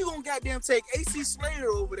gonna goddamn take AC Slater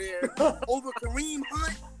over there over Kareem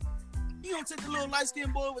Hunt. You gonna take the little light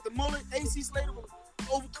skinned boy with the mullet, AC Slater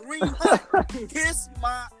over Kareem Hunt. Kiss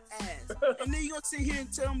my ass. And then you gonna sit here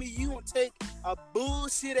and tell me you gonna take a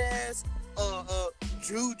bullshit ass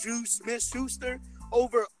Juju Smith-Schuster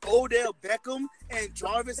over Odell Beckham and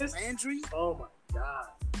Jarvis Landry? Oh my god.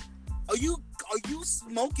 Are you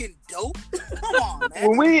smoking dope? Come on,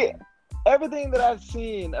 man. When everything that I've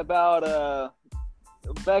seen about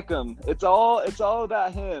Beckham, it's all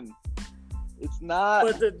about him. It's not.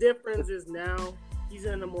 But the difference is now he's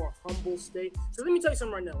in a more humble state. So let me tell you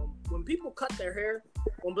something right now. When people cut their hair,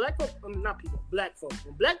 when black folk, black folk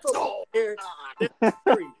cut their hair, they're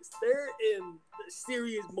serious. They're in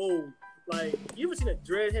serious mode. Like, you ever seen a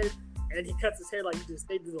dreadhead and he cuts his hair like he just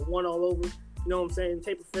stayed to the one all over? You know what I'm saying?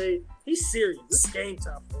 Taper fade. He's serious. This is game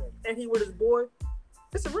time for him. And he with his boy.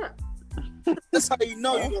 It's a wrap. That's how you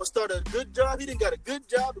know you're gonna start a good job. He done got a good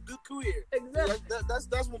job, a good career. Exactly.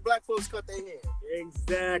 That's when black folks cut their hair.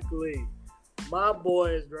 Exactly. My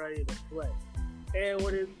boy is ready to play. And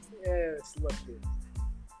with his look here.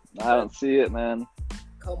 I don't see it, man.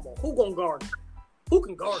 Come on. Who gonna guard him? Who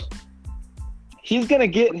can guard him? He's gonna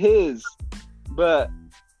get his, but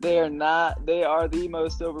they are not. They are the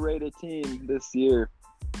most overrated team this year.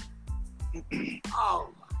 Oh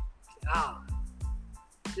my god.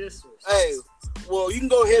 This was Hey, well, you can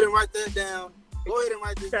go ahead and write that down. Go ahead and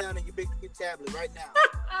write this down in your big tablet right now.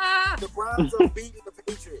 The Browns are beating the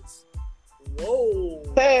Patriots. Whoa.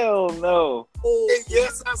 Hell no. Oh, And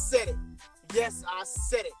yes, I said it. Yes, I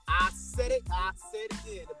said it. I said it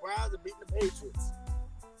again. The Browns are beating the Patriots.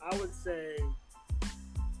 I would say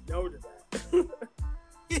no to that.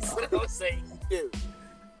 That's what I'm saying. Dude.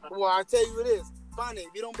 Well, I'll tell you what it is. Fine, if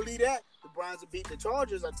you don't believe that, the Browns are beating the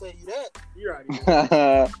Chargers. I'll tell you that. You're right.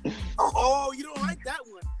 Oh, you don't like that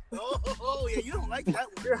one. Oh, yeah, you don't like that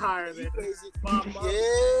one. You're higher than Bob.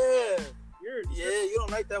 Yeah. You're You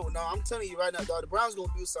don't like that one. No, I'm telling you right now, dog. The Browns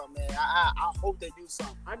gonna do something, man. I hope they do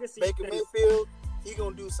something. I can see Baker Mayfield, he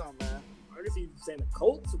gonna do something, man. I can see you saying the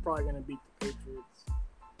Colts are probably gonna beat the Patriots.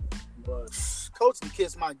 But Coach can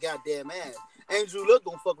kiss my goddamn ass. Andrew Luck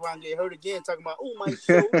gonna fuck around and get hurt again, talking about, oh, my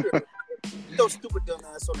shoulder. Yo, stupid dumb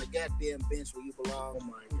ass on the goddamn bench where you belong. oh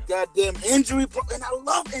my god. Goddamn injury. And I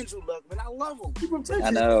love Andrew Luck, man. I love him.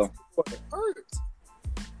 I know. Hurt.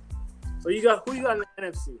 So who you got in the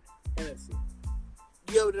NFC? NFC.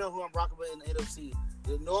 You already know who I'm rocking with in the NFC.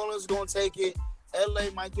 The New Orleans gonna take it. LA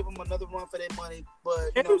might give them another run for their money,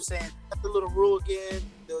 but you know what I'm saying? That's the little rule again.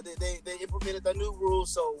 They implemented that new rule,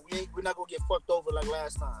 so we're not gonna get fucked over like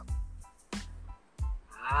last time.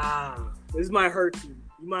 This might hurt you.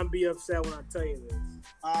 You might be upset when I tell you this.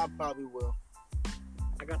 I probably will.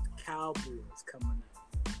 I got the Cowboys coming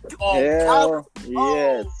out. Oh, Hell Oh,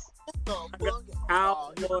 yes.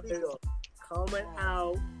 Cowboys coming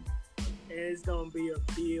out, and it's gonna be a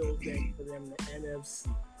field day for them in the NFC.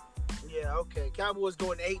 Yeah, okay. Cowboys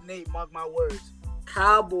going 8-8. Mark my words.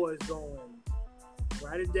 Cowboys going.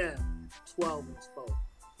 Write it down. 12-4.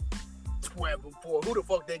 12-4. Who the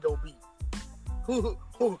fuck they gonna beat? Who?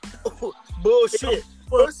 Bullshit.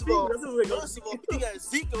 First of all, you got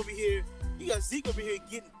Zeke over here.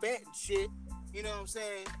 Getting fat and shit. You know what I'm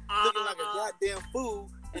saying? Looking like a goddamn fool.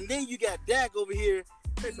 And then you got Dak over here.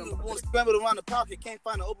 Want to scramble around the pocket, can't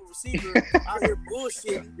find an open receiver. Out here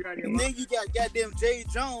bullshitting. And then you got goddamn Jay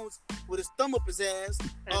Jones with his thumb up his ass,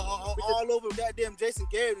 all over goddamn Jason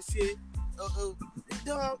Garrett and shit.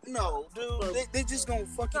 Dog, no, dude, they just gonna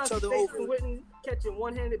fuck each other over. Witten catching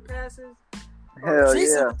one-handed passes. Hell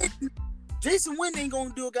yeah. Jason Witten ain't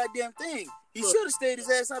gonna do a goddamn thing. He should have stayed his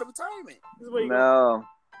ass out of retirement. No.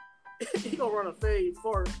 He gonna run a fade,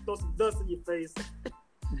 throw some dust in your face.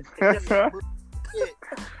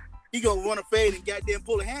 He gonna run a fade and goddamn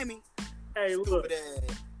pull a hammy. Hey, Stupid look,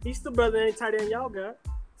 ass. he's still better than any tight end y'all got.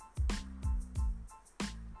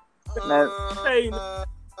 Say not.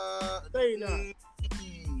 Hey,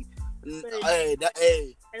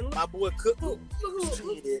 And look, my boy Cook. look.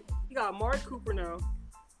 You got Amari Cooper now.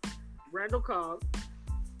 Randall Cobb.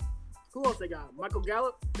 Who else they got? Michael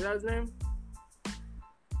Gallup? Is that his name?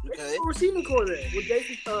 Okay. Receiving core there with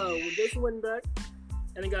Jason went back,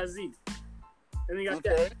 and they got Zeke, and they got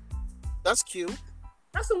that. That's cute.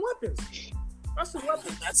 That's some weapons.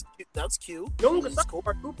 That's cute. No one can stop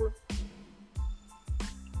Amari Cooper.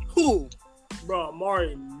 Who? Bro,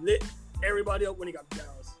 Amari lit everybody up when he got to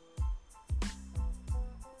Dallas.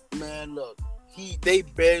 Man, look, they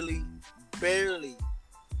barely beat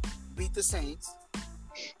the Saints.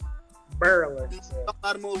 Barely.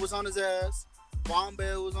 Baltimore was on his ass. Von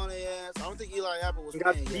Bell was on their ass. I don't think Eli Apple was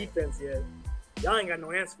got playing the yet. defense yet. Y'all ain't got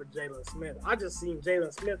no answer for Jalen Smith. I just seen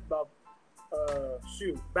Jalen Smith about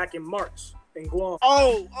back in March in Guam.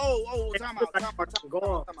 Oh, time out.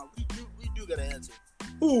 We do got an answer.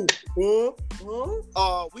 Who?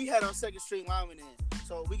 We had our second string lineman in.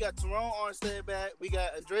 So we got Tyrone Armstead back. We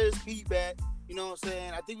got Andreas Pete back. You know what I'm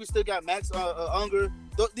saying? I think we still got Max Unger.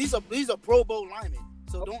 These are Pro Bowl linemen.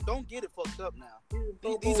 So don't get it fucked up now.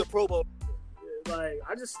 These are Pro Bowl. Like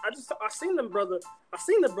I seen them brother. I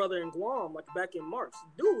seen the brother in Guam like back in March.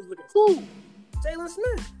 Dude was looking Who? Jalen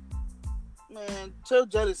Smith. Man, tell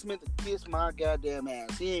Jalen Smith to kiss my goddamn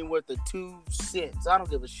ass. He ain't worth the 2 cents. I don't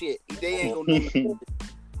give a shit. They ain't gonna do it.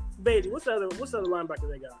 Beatty, what's the other linebacker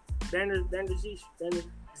they got? Vander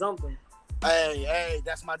something. Hey,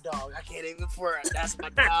 that's my dog. I can't even front. That's my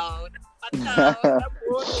dog. That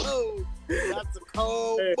boy, that's a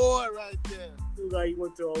cold boy right there. Looks like he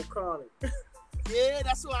went to O'Connor. Yeah,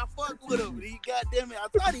 that's why I fuck with him. He goddamn it. I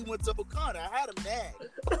thought he went to O'Connor. I had him mad.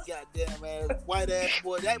 Goddamn ass, white ass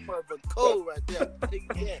boy. That motherfucker cold right there.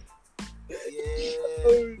 Yeah.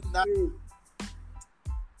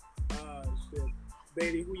 Shit.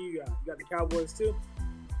 Beatty, who you got? You got the Cowboys too?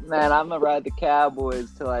 Man, I'm going to ride the Cowboys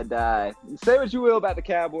till I die. Say what you will about the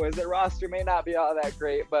Cowboys. Their roster may not be all that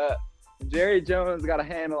great, but Jerry Jones got a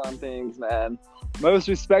handle on things, man. Most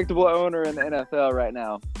respectable owner in the NFL right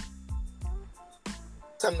now.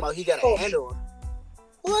 Talking about he got a handle on.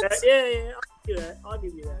 What? Yeah. I'll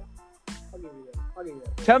give you that.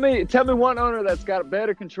 Tell me one owner that's got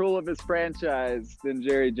better control of his franchise than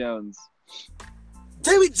Jerry Jones.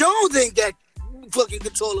 Jerry Jones ain't got fucking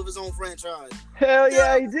control of his own franchise. Hell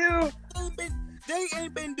yeah, he do. They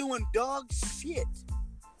ain't been doing dog shit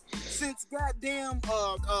since goddamn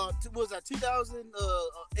what was that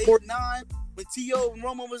 2008 9 when T.O. and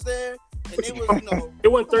Romo was there, and they was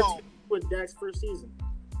it went 13 with Dak's first season.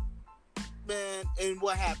 Man, and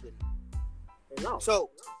what happened? They lost. So,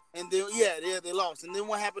 and then they lost, and then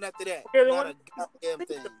what happened after that? Yeah, they Not won. a goddamn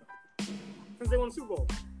thing. Since they won the Super Bowl.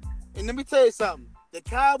 And let me tell you something. The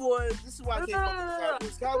Cowboys, this is why I can't fuck with the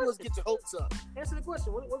Cowboys. Cowboys get your hopes up. Answer the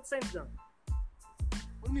question. What the Saints done?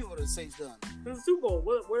 What do you mean what are the Saints done? Since the Super Bowl.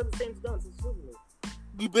 What have the Saints done since the Super Bowl?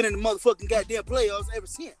 We've been in the motherfucking goddamn playoffs ever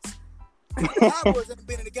since. The Cowboys haven't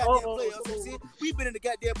been in the goddamn playoffs ever since. We've been in the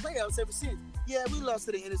goddamn playoffs ever since. Yeah, we lost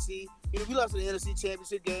to the NFC. We lost to the NFC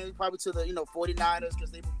Championship game, probably to the 49ers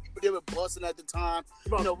because they were busting at the time.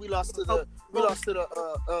 We lost to the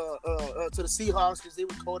Seahawks because they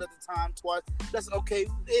were cold at the time twice. That's okay.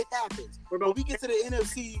 It happens. But we get to the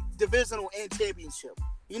NFC divisional and championship.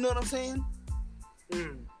 You know what I'm saying?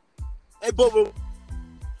 And but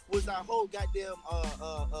was our whole goddamn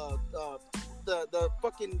the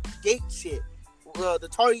fucking gate shit. The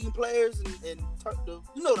targeting players and you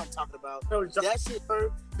know what I'm talking about. That shit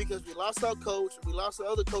hurt because we lost our coach, we lost the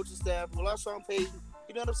other coaching staff, we lost Sean Payton.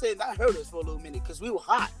 You know what I'm saying? That hurt us for a little minute because we were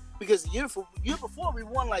hot. Because the year before we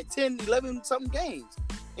won like 10, 11 something games,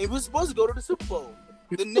 and we were supposed to go to the Super Bowl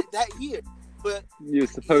that year. But you're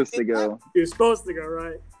supposed to go. You're supposed to go,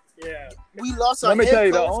 right? Yeah. We lost our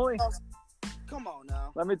head coach. The only. Come on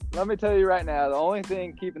now. Let me tell you right now, the only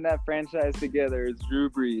thing keeping that franchise together is Drew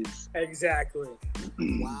Brees. Exactly.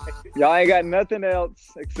 Wow. Y'all ain't got nothing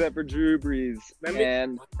else except for Drew Brees.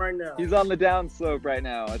 And right now, he's on the downslope right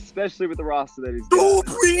now, especially with the roster that he's got. Drew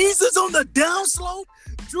Brees is on the downslope.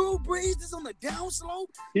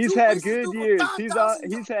 He's had good years.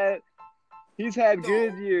 He's had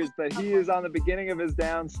good years, but he is on the beginning of his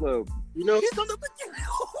downslope. He's on the beginning.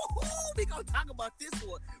 We're going to talk about this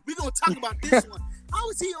one. How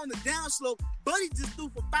is he on the downslope? Buddy just threw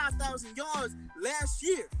for 5,000 yards last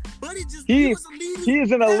year. He was a leading. He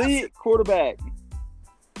is an elite quarterback.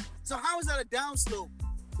 So how is that a downslope?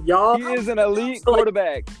 He is an elite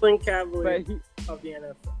quarterback. Cavalier of the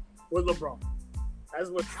NFL with LeBron.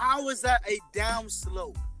 How is that a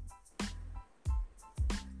downslope?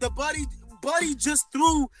 The Buddy just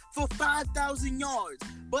threw for 5,000 yards.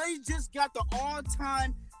 Buddy just got the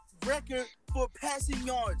all-time record for passing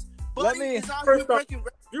yards. Buddy is out here breaking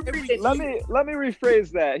records. Drew Brees. let me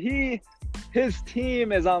rephrase that. His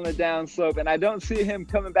team is on the downslope, and I don't see him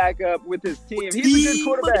coming back up with his team. He's a good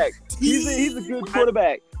quarterback. He's a good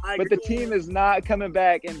quarterback, but the team is not coming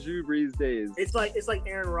back in Drew Brees' days. It's like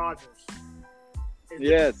Aaron Rodgers.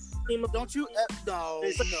 Yes. Don't you? No.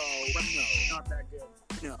 Not that good.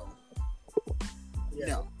 No. Yeah.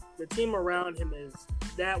 No. The team around him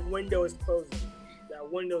that window is closing.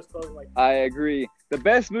 Like I agree. The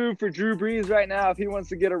best move for Drew Brees right now, if he wants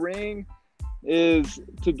to get a ring, is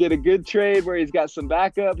to get a good trade where he's got some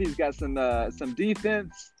backup, he's got some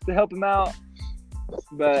defense to help him out.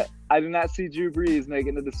 But I do not see Drew Brees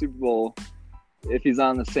making it to the Super Bowl if he's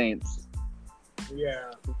on the Saints.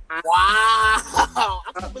 Yeah. Wow.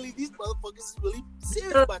 I can't believe these motherfuckers is really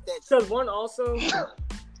serious about that shit. Because one also,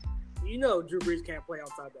 Drew Brees can't play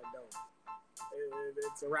outside that dome.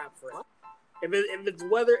 It's a wrap for him. If it's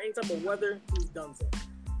weather, any type of weather, he's done so.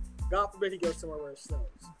 God forbid he goes somewhere where it snows.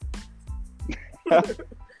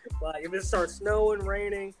 Like if it starts snowing,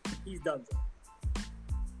 raining, he's done so.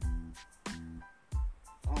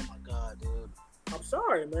 Oh my God, dude. I'm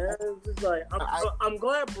sorry, man. It's just like I'm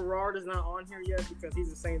glad Berard is not on here yet because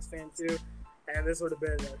he's a Saints fan too, and this would have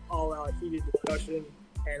been an all-out heated discussion.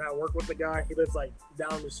 And I work with the guy; he lives like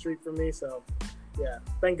down the street from me, so yeah,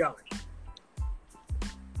 thank God.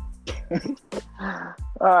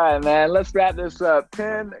 All right, man. Let's wrap this up.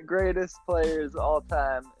 10 greatest players all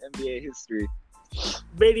time NBA history.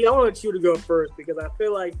 Batey, I want you to go first because I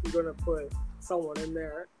feel like you're gonna put someone in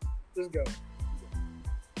there. Just go.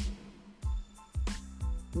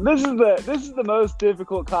 This is the most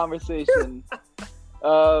difficult conversation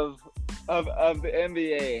of the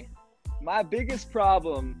NBA. My biggest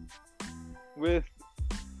problem with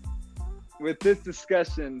this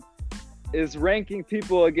discussion is ranking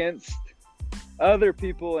people against other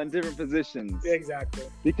people in different positions. Exactly.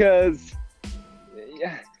 Because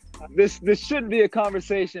this shouldn't be a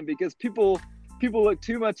conversation because people look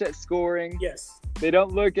too much at scoring. Yes. They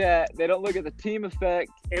don't look at the team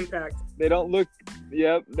effect. Impact. They don't look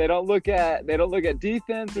at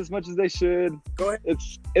defense as much as they should. Go ahead.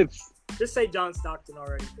 It's just say John Stockton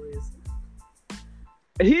already, please.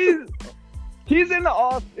 He's in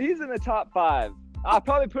the top 5. I'll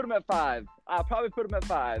probably put him at 5.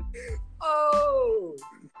 Oh.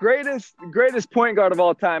 Greatest point guard of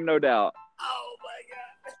all time, no doubt. Oh my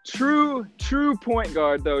God. True point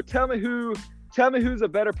guard though. Tell me who's a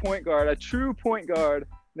better point guard, a true point guard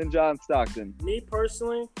than John Stockton. Me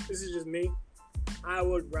personally, this is just me. I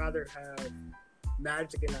would rather have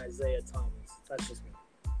Magic and Isaiah Thomas. That's just me.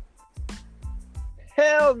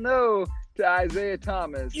 Hell no to Isaiah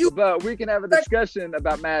Thomas. But we can have a discussion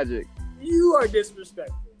about Magic. You are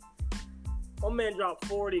disrespectful. One man dropped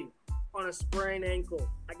 40 on a sprained ankle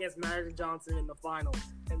against Magic Johnson in the finals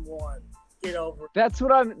and won. Get over it. That's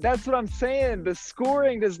what I'm saying. The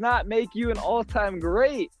scoring does not make you an all-time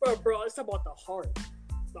great. Bro, it's about the heart.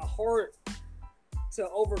 The heart to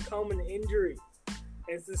overcome an injury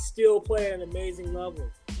and to still play at an amazing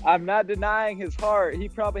level. I'm not denying his heart. He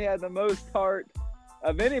probably had the most heart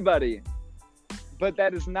of anybody. But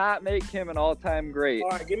that does not make him an all-time great. All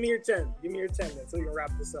right, give me your 10. Give me your 10 then so we can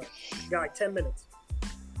wrap this up. You got like 10 minutes.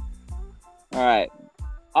 All right.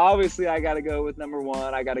 Obviously, I got to go with number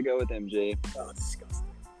 1. I got to go with MJ. Oh, disgusting.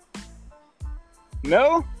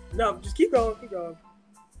 No? No, just keep going. Keep going.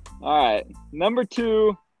 All right. Number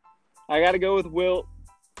 2, I got to go with Wilt.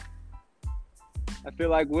 I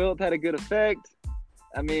feel like Wilt had a good effect.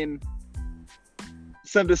 I mean,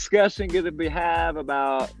 some discussion could be have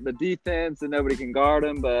about the defense and nobody can guard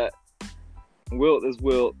him, but Wilt is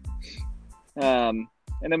Wilt. And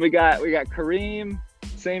then we got Kareem,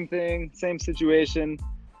 same thing, same situation.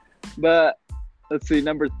 But let's see,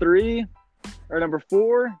 number 4.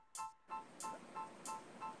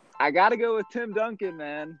 I gotta go with Tim Duncan,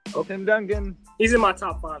 man. Oh. Tim Duncan. He's in my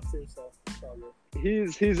top 5 too, so it's all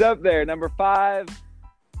good. He's up there. Number 5.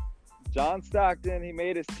 John Stockton, he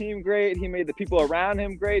made his team great. He made the people around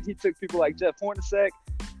him great. He took people like Jeff Hornacek,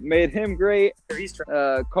 made him great.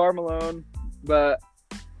 Karl Malone. But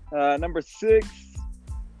number 6,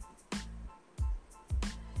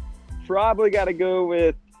 probably got to go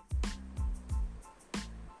with,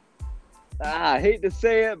 I hate to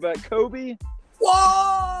say it, but Kobe.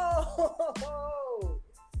 Whoa!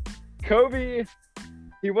 Kobe,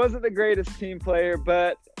 he wasn't the greatest team player,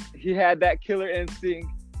 but he had that killer instinct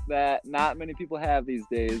that not many people have these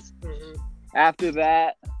days. Mm-hmm. After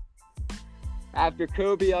that, after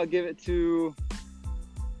Kobe, I'll give it to,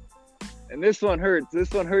 and this one hurts.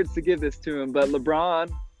 This one hurts to give this to him, but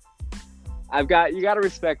LeBron. You got to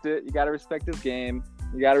respect it. You got to respect his game.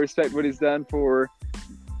 You got to respect what he's done for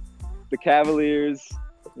the Cavaliers.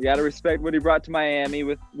 You got to respect what he brought to Miami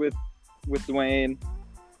with Dwayne.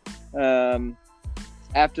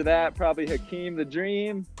 After that, probably Hakeem the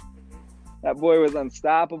Dream. That boy was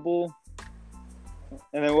unstoppable.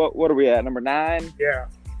 And then what are we at? Number 9? Yeah.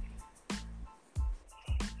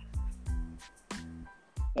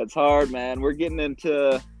 That's hard, man. We're getting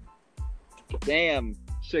into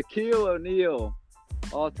Shaquille O'Neal,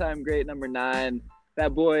 all-time great, number 9.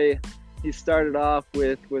 That boy, he started off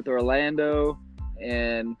with Orlando,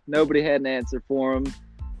 and nobody had an answer for him.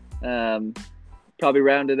 Probably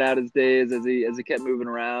rounded out his days as he kept moving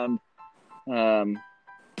around.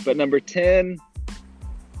 But number 10,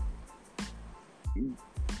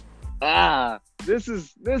 this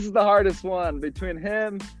is the hardest one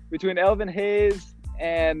between Elvin Hayes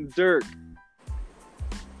and Dirk.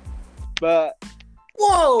 But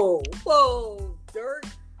whoa, Dirk.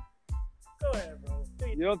 Go ahead, bro.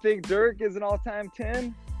 You don't think Dirk is an all-time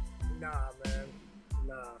 10? Nah, man.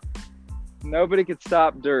 Nah. Nobody could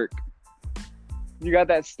stop Dirk. You got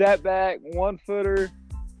that step back, 1-footer.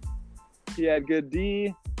 He had good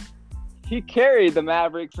D. He carried the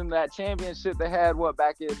Mavericks in that championship they had,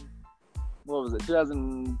 back in,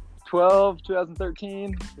 2012,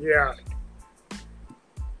 2013? Yeah.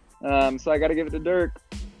 So I got to give it to Dirk.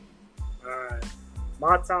 All right.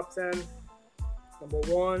 My top 10, number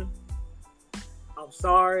 1. I'm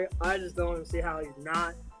sorry. I just don't see how he's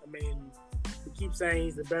not. I mean, we keep saying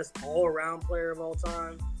he's the best all-around player of all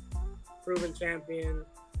time. Proven champion.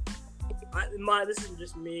 This is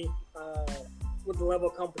just me. With the level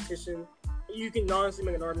of competition, you can honestly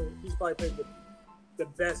make an argument. He's probably played the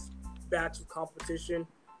best batch of competition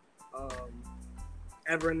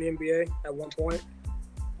ever in the NBA at one point.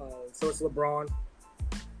 So it's LeBron.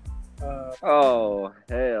 Oh,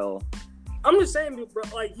 hell. I'm just saying, bro,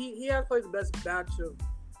 like, he has played the best batch of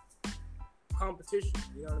competition.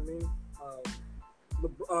 You know what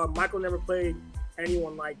I mean? Michael never played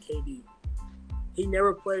anyone like KD. He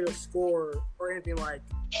never played a scorer or anything like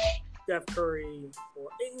Steph Curry.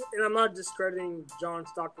 And I'm not discrediting John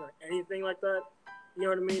Stockton or anything like that. You know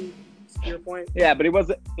what I mean? To your point. Yeah, but he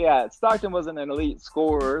wasn't. Yeah, Stockton wasn't an elite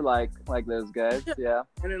scorer like those guys. Yeah.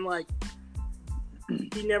 And then, like,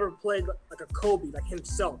 he never played like a Kobe, like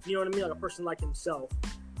himself. You know what I mean? Like a person like himself.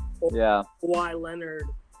 Or Kawhi Leonard.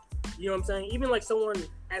 You know what I'm saying? Even like someone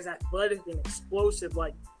as athletic and explosive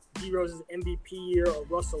like D-Rose's MVP year or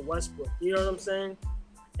Russell Westbrook. You know what I'm saying?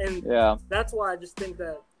 And that's why I just think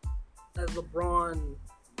that as LeBron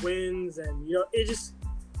wins and, you know,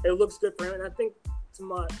 it looks good for him. And I think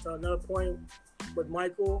to another point with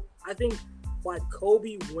Michael, I think by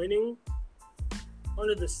Kobe winning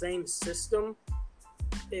under the same system,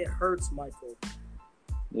 it hurts Michael.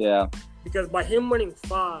 Yeah. Because by him winning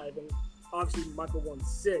 5, and obviously Michael won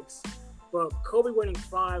 6, but Kobe winning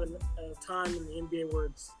 5 at a time in the NBA where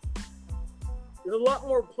there's a lot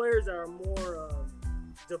more players that are more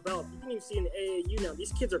developed. You can even see in the AAU now,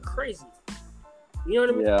 these kids are crazy. You know what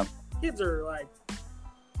I mean? Yeah. Kids are like,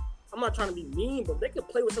 I'm not trying to be mean, but they could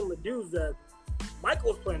play with some of the dudes that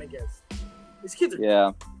Michael's playing against. These kids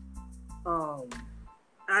are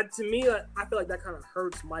to me, I feel like that kind of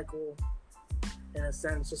hurts Michael in a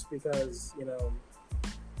sense, just because, you know,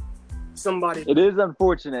 somebody. It is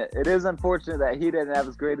unfortunate. It is unfortunate that he didn't have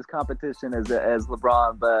as great as competition as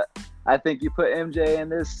LeBron, but I think you put MJ in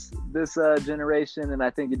this generation, and I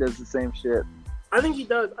think he does the same shit. I think he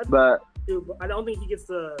does, but I don't think he gets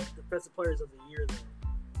the Defensive Players of the Year though,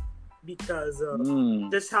 because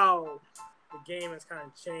just how the game has kind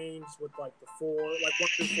of changed with like the 1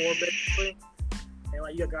 through 4 basically. And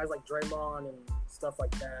like you got guys like Draymond and stuff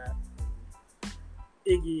like that,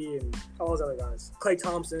 Iggy and all those other guys, Klay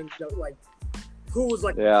Thompson, you know, like who was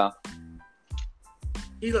like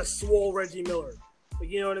he's a swole Reggie Miller, like,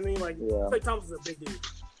 you know what I mean? Like Klay Thompson's a big dude.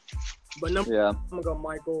 But I'm gonna go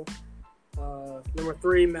Michael. Number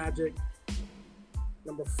 3, Magic.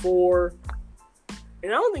 Number 4,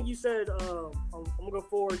 and I don't think you said I'm gonna go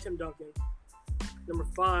 4, Tim Duncan. Number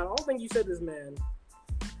 5, I don't think you said this man,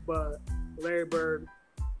 but Larry Bird.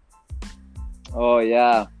 Oh,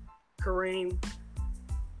 yeah. Kareem.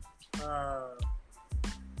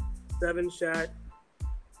 7, Shaq.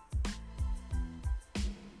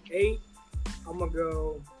 8, I'm going to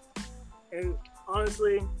go. And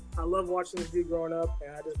honestly, I love watching this dude growing up,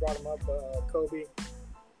 and I just brought him up, Kobe.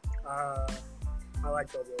 I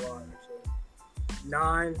like Kobe a lot, actually.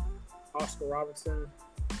 9, Oscar Robertson.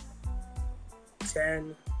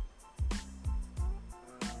 10,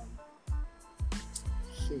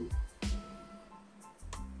 shoot.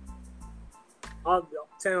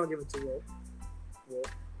 10, I'll give it to Will.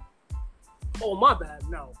 Oh, my bad.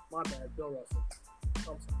 No, my bad. Bill Russell. I'm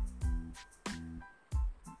sorry.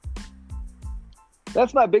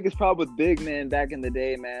 That's my biggest problem with big men back in the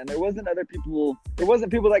day, man. There wasn't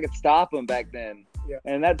people that could stop him back then. Yeah.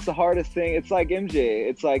 And that's the hardest thing. It's like MJ.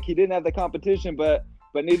 It's like he didn't have the competition, but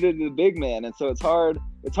neither did the big man. And so it's hard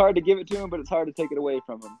to give it to him, but it's hard to take it away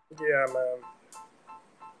from him. Yeah, man.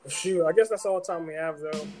 Shoot, I guess that's all the time we have,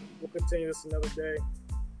 though. We'll continue this another day.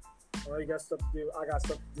 All right, you got stuff to do. I got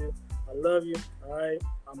stuff to do. I love you. All right.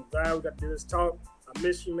 I'm glad we got to do this talk. I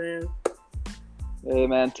miss you, man. Hey,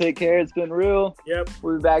 man, take care. It's been real. Yep.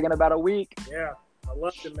 We'll be back in about a week. Yeah. I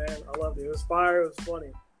loved it, man. I loved it. It was fire. It was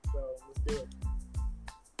funny. So let's do it.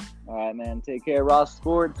 All right, man. Take care. Ross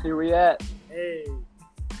Sports. Here we at. Hey.